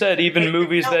like you said, even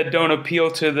movies that don't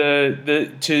appeal to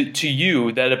to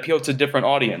you, that appeal to different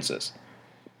audiences.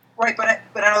 Right, but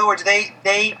in other words, they're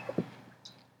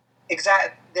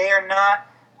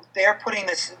putting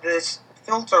this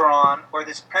filter on, or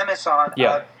this premise on.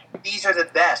 These are the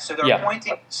best, so they're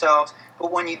appointing themselves.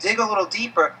 But when you dig a little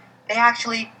deeper, they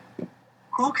actually,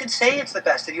 who can say it's the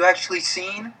best? Have you actually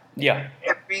seen? Yeah.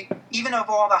 Even of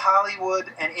all the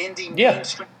Hollywood and indie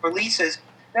mainstream releases,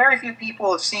 very few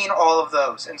people have seen all of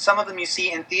those. And some of them you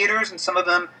see in theaters, and some of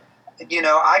them,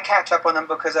 I catch up on them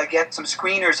because I get some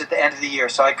screeners at the end of the year,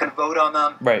 so I can vote on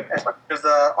them as part of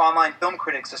the Online Film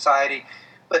Critics Society.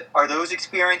 But are those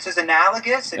experiences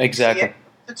analogous? Exactly.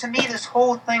 So to me, this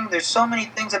whole thing, there's so many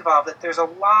things involved that there's a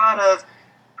lot of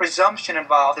presumption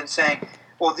involved in saying,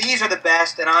 well, these are the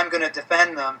best, and I'm going to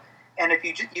defend them. And if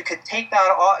you could take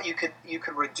that off, you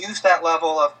could reduce that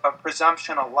level of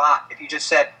presumption a lot if you just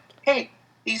said, hey,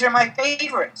 these are my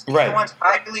favorites. These are the ones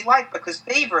I really like, because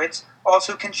favorites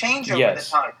also can change over the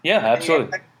time. Yeah, absolutely.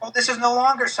 And like, well, this is no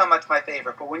longer so much my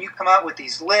favorite. But when you come out with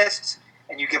these lists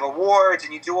and you give awards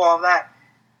and you do all that,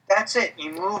 that's it.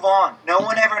 You move on. No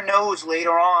one ever knows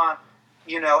later on,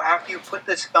 after you put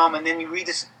this film and then you read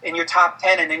this in your top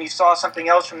 10 and then you saw something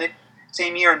else from the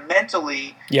same year and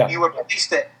mentally you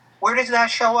replaced it. Where does that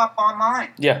show up online?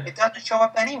 Yeah. It doesn't show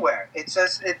up anywhere. It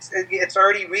says it's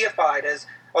already reified as,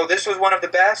 oh, this was one of the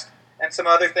best and some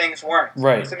other things weren't.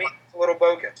 Right. To me, it's a little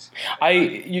bogus.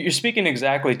 You're speaking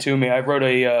exactly to me. I wrote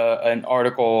an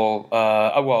article,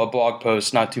 a blog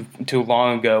post not too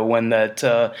long ago when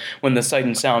the Sight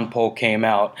and Sound poll came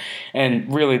out,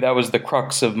 and really that was the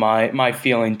crux of my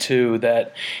feeling too.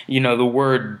 That the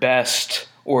word best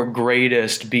or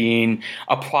greatest being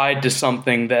applied to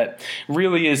something that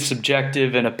really is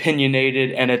subjective and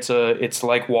opinionated, and it's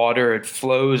like water, it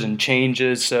flows and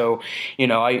changes. So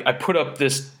I put up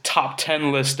this top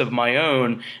 10 list of my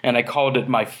own, and I called it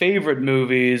my favorite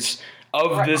movies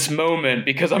of this moment,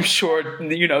 because I'm sure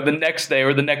the next day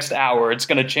or the next hour it's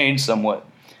going to change somewhat.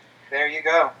 There you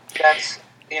go. That's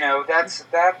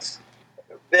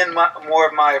been more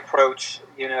of my approach.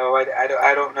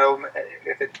 I don't know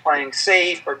if it's playing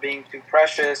safe or being too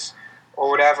precious or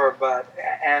whatever, but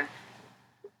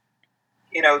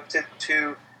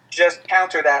to just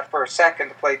counter that for a second,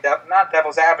 to play not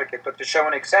devil's advocate, but to show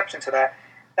an exception to that.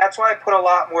 That's why I put a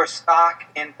lot more stock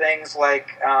in things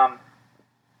like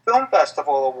film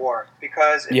festival awards,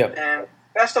 because in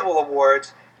festival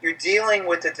awards you're dealing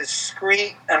with a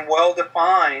discrete and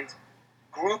well-defined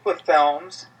group of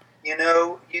films.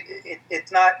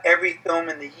 It's not every film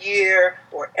in the year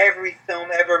or every film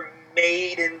ever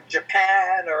made in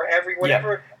Japan or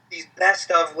whatever these best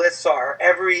of lists are.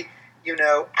 Every,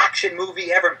 action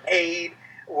movie ever made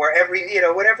or every,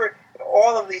 whatever,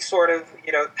 all of these sort of,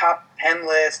 top 10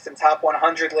 lists and top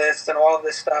 100 lists and all of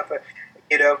this stuff.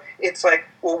 It's like,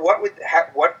 well,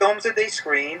 what films did they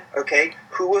screen? Okay.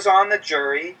 Who was on the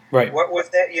jury? Right. What was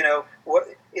that,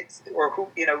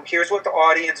 here's what the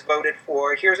audience voted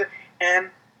for.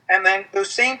 And then those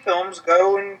same films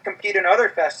go and compete in other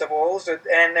festivals,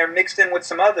 and they're mixed in with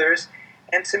some others.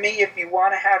 And to me, if you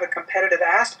want to have a competitive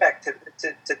aspect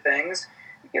to things,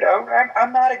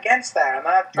 I'm not against that. I'm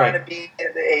not trying to be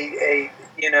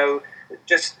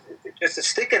just a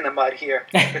stick in the mud here.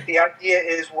 But the idea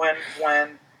is when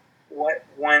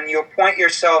you appoint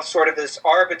yourself sort of this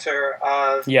arbiter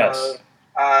of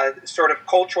sort of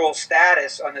cultural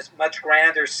status on this much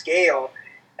grander scale,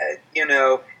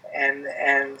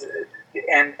 and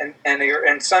you're,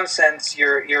 in some sense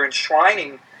you're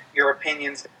enshrining your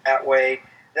opinions that way.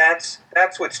 That's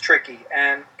what's tricky.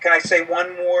 And can I say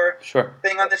one more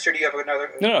thing on this, or do you have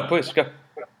another? No, please go.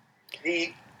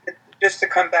 Just to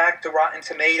come back to Rotten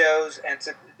Tomatoes, and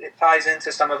it ties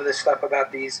into some of this stuff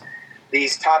about these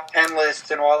top 10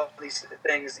 lists and all of these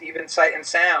things, even Sight and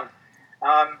Sound.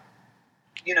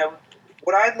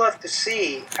 What I'd love to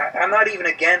see, I'm not even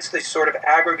against the sort of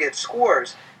aggregate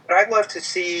scores, but I'd love to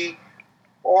see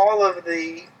all of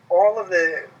the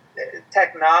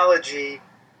technology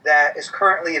that is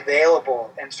currently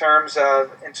available in terms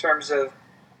of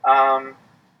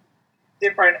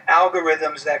different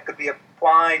algorithms that could be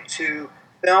applied to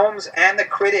films and the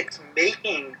critics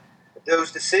making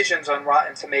those decisions on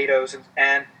Rotten Tomatoes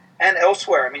and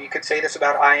elsewhere. I mean, you could say this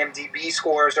about IMDb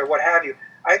scores or what have you.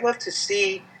 I'd love to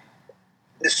see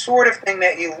the sort of thing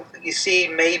that you see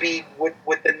maybe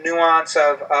with the nuance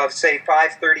of say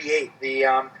 538,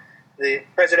 the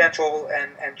presidential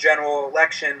and general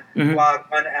election blog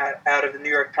run out of the New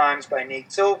York Times by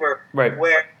Nate Silver,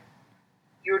 where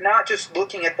you're not just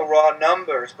looking at the raw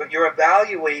numbers, but you're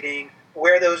evaluating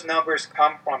where those numbers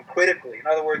come from critically. In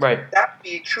other words, that would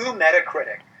be a true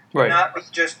Metacritic, not be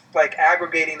just like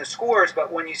aggregating the scores,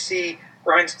 but when you see,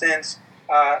 for instance,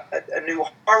 a new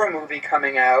horror movie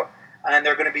coming out, and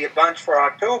there are going to be a bunch for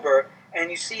October,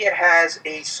 and you see it has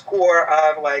a score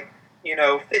of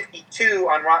 52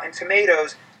 on Rotten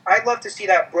Tomatoes. I'd love to see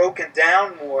that broken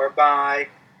down more by,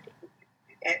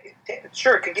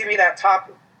 sure, it can give me that top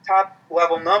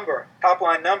level number, top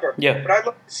line number. Yeah. But I'd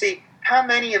love to see how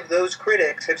many of those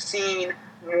critics have seen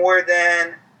more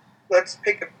than, let's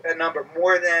pick a number,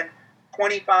 more than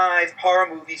 25 horror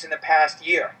movies in the past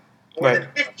year, more than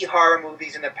 50 horror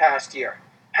movies in the past year.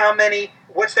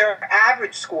 What's their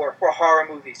average score for horror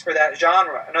movies for that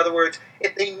genre? In other words,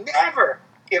 if they never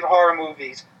give horror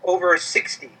movies over a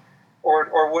 60,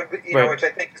 or which I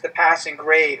think is the passing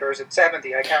grade, or is it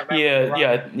 70? I can't remember.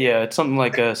 Yeah, it's something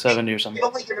like 70 or something.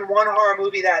 You've only given one horror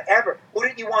movie that ever.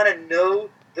 Wouldn't you want to know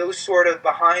those sort of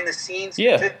behind the scenes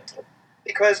statistics?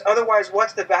 Because otherwise,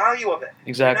 what's the value of it?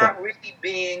 Exactly. You're not really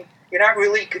being you're not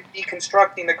really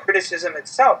deconstructing the criticism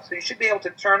itself. So you should be able to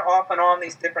turn off and on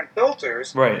these different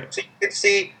filters, right? So you could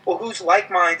see, well, who's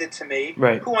like-minded to me,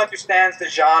 right? Who understands the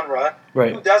genre,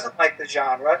 right? Who doesn't like the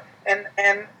genre, and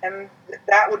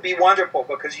that would be wonderful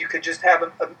because you could just have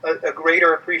a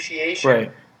greater appreciation,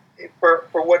 right, for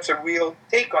what's a real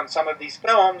take on some of these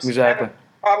films. Exactly. And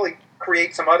probably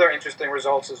create some other interesting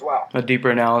results as well. A deeper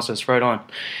analysis, right on.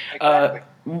 Exactly.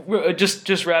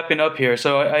 Just wrapping up here.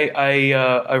 So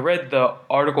I read the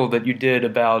article that you did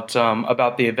about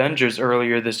the Avengers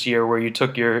earlier this year, where you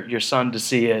took your son to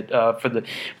see it for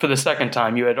the second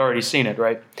time. You had already seen it,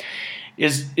 right?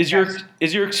 Is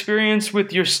your experience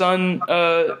with your son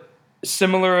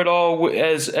similar at all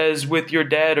as with your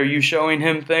dad? Are you showing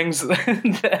him things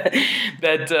that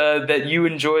you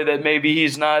enjoy that maybe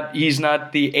he's not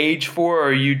the age for, or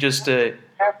are you just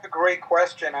That's a great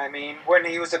question. I mean, when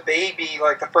he was a baby,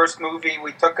 like the first movie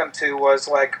we took him to was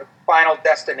like Final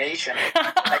Destination.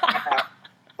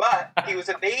 But he was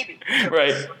a baby. So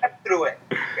right. He slept through it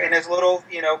in his little,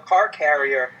 car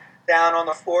carrier down on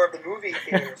the floor of the movie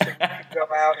theater. So he could go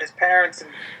out, his parents, and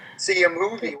see a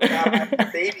movie without having a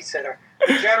babysitter.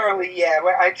 But generally,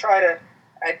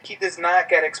 he does not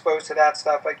get exposed to that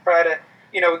stuff. I try to,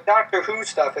 Doctor Who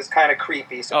stuff is kind of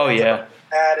creepy. So yeah.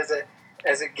 That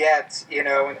as it gets,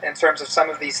 in terms of some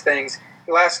of these things.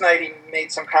 Last night he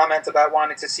made some comments about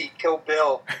wanting to see Kill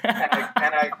Bill,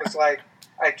 and I was like,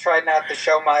 I tried not to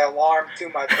show my alarm too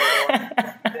much, but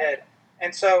I did.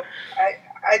 And so I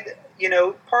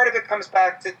part of it comes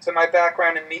back to my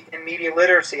background in media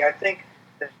literacy. I think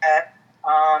that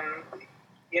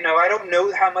I don't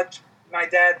know how much my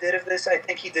dad did of this. I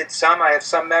think he did some. I have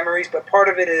some memories, but part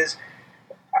of it is,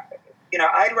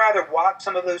 I'd rather watch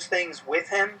some of those things with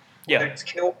him. Yeah. Whether it's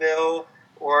Kill Bill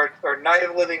or Night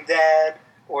of the Living Dead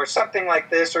or something like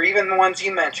this, or even the ones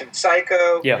you mentioned,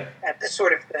 Psycho, yeah, and this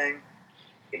sort of thing.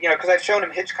 Because I've shown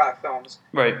him Hitchcock films.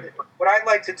 Right. What I'd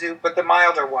like to do, but the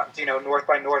milder ones, North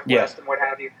by Northwest and what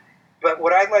have you. But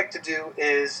what I'd like to do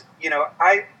is, you're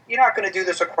not going to do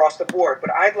this across the board,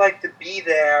 but I'd like to be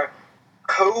there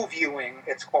co-viewing,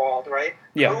 it's called, right?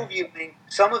 Yeah. Co-viewing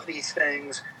some of these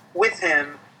things with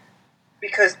him,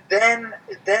 because then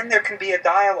there can be a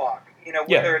dialogue,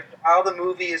 whether it's how the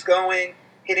movie is going,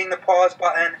 hitting the pause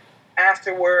button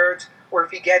afterwards, or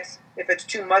if it's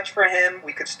too much for him,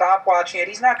 we could stop watching it.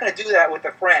 He's not going to do that with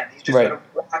a friend. He's just going to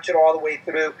watch it all the way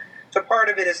through. So part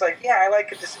of it is like, I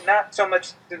like it, just not so much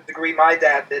to the degree my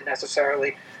dad did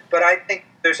necessarily, but I think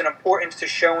there's an importance to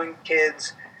showing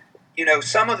kids,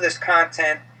 some of this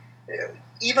content,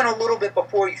 even a little bit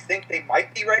before you think they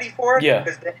might be ready for it,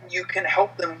 because then you can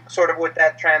help them sort of with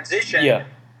that transition. Yeah.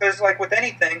 Because like with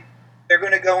anything, they're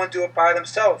going to go and do it by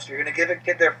themselves. You're going to give a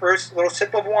kid their first little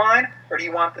sip of wine, or do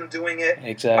you want them doing it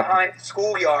behind the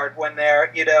schoolyard when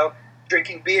they're,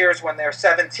 drinking beers when they're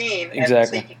 17 and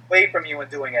sneaking away from you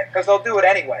and doing it? Because they'll do it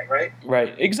anyway, right?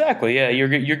 Right. Exactly. Yeah.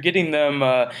 You're getting them.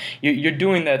 You're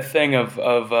doing that thing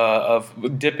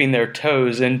of dipping their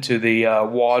toes into the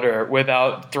water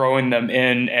without throwing them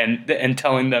in and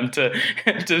telling them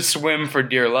to swim for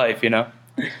dear life.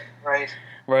 Right.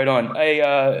 Right on.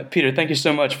 Hey, Peter, thank you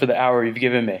so much for the hour you've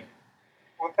given me.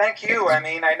 Well, thank you. I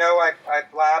mean, I know I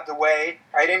blabbed away.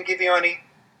 I didn't give you any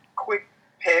quick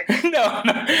picks. No,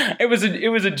 it was a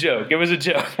joke. It was a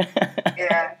joke.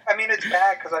 Yeah, I mean, it's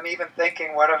bad because I'm even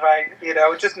thinking, what if I,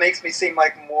 it just makes me seem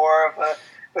like more of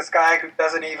this guy who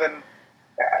doesn't even,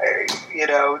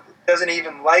 doesn't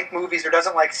even like movies or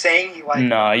doesn't like saying he likes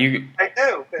them. I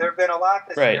do. There have been a lot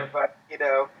this year, but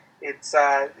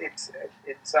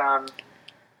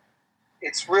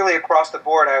it's really across the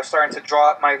board. I was starting to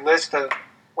draw up my list of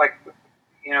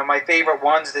my favorite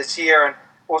ones this year, and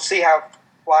we'll see how it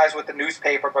flies with the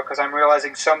newspaper, because I'm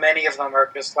realizing so many of them are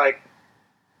just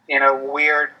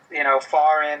weird,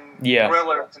 foreign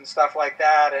thrillers and stuff like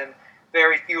that, and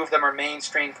very few of them are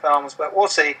mainstream films. But we'll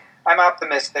see. I'm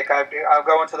optimistic. I'll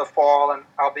go into the fall and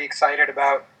I'll be excited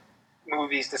about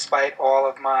movies despite all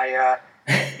of my,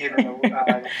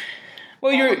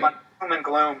 well, you're doom and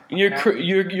gloom.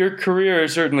 Your career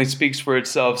certainly speaks for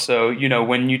itself. So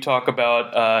when you talk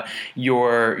about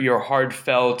your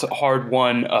heartfelt,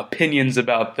 hard-won opinions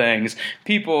about things,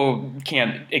 people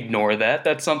can't ignore that.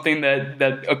 That's something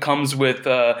that comes with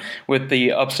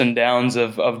the ups and downs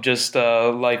of just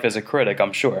life as a critic,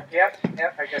 I'm sure. Yep.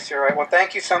 I guess you're right. Well,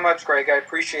 thank you so much, Greg. I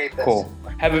appreciate this. Cool.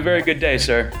 Have a very good day,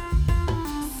 sir.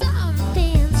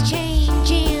 Something's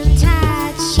changing,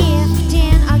 tides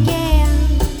shifting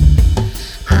again.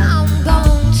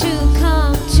 Going to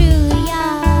come to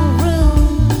your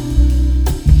room.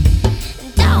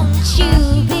 Don't you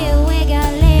be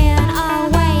wiggling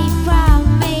away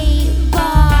from me,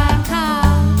 boy,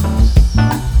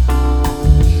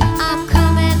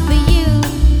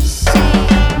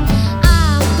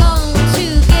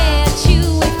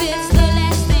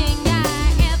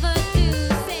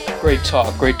 Great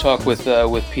talk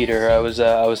with Peter. I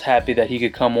was happy that he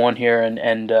could come on here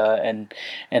and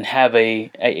have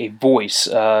a voice.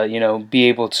 Be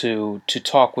able to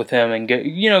talk with him and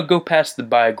go past the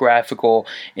biographical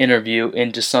interview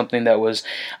into something that was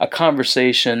a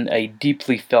conversation, a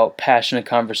deeply felt, passionate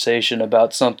conversation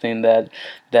about something that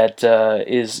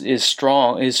is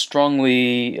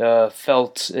strongly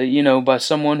felt, by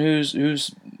someone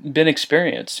who's been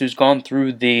experienced, who's gone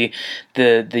through the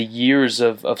years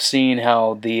of seeing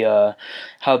how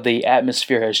the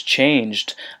atmosphere has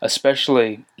changed,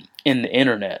 especially in the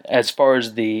internet. As far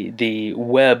as the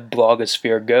web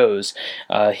blogosphere goes,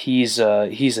 he's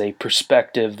a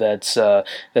perspective that's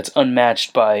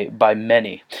unmatched by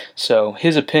many. So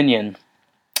his opinion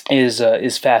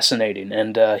is fascinating,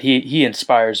 and he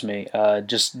inspires me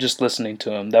just listening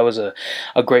to him. That was a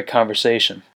great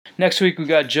conversation. Next week we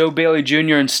got Joe Bailey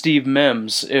Jr. and Steve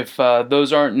Mims. If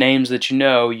those aren't names that you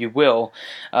know, you will.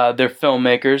 They're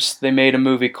filmmakers. They made a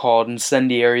movie called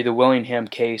Incendiary: The Willingham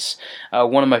Case,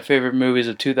 one of my favorite movies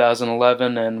of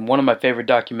 2011 and one of my favorite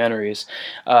documentaries.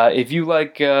 If you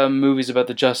like movies about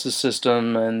the justice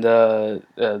system and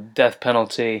death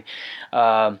penalty,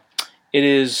 it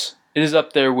is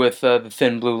up there with The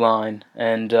Thin Blue Line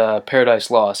and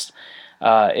Paradise Lost.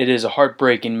 It is a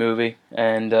heartbreaking movie,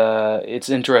 and it's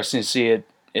interesting to see it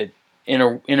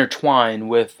intertwine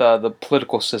with the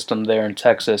political system there in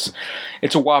Texas.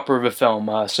 It's a whopper of a film,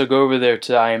 so go over there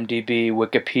to IMDb,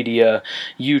 Wikipedia,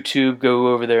 YouTube. Go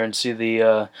over there and see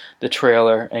the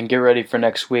trailer, and get ready for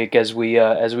next week as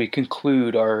we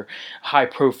conclude our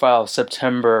high-profile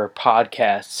September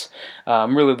podcasts.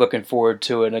 I'm really looking forward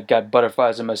to it. I've got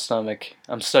butterflies in my stomach.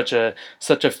 I'm such a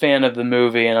fan of the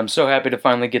movie, and I'm so happy to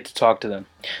finally get to talk to them.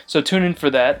 So tune in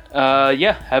for that.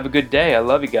 Have a good day. I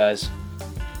love you guys.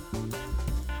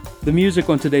 The music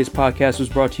on today's podcast was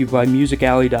brought to you by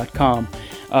musicalley.com.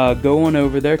 Go on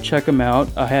over there, check them out.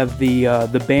 I have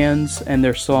the bands and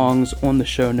their songs on the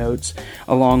show notes,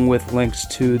 along with links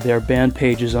to their band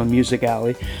pages on Music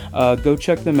Alley. Go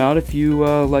check them out. If you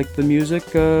like the music,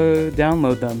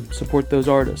 download them. Support those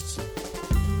artists.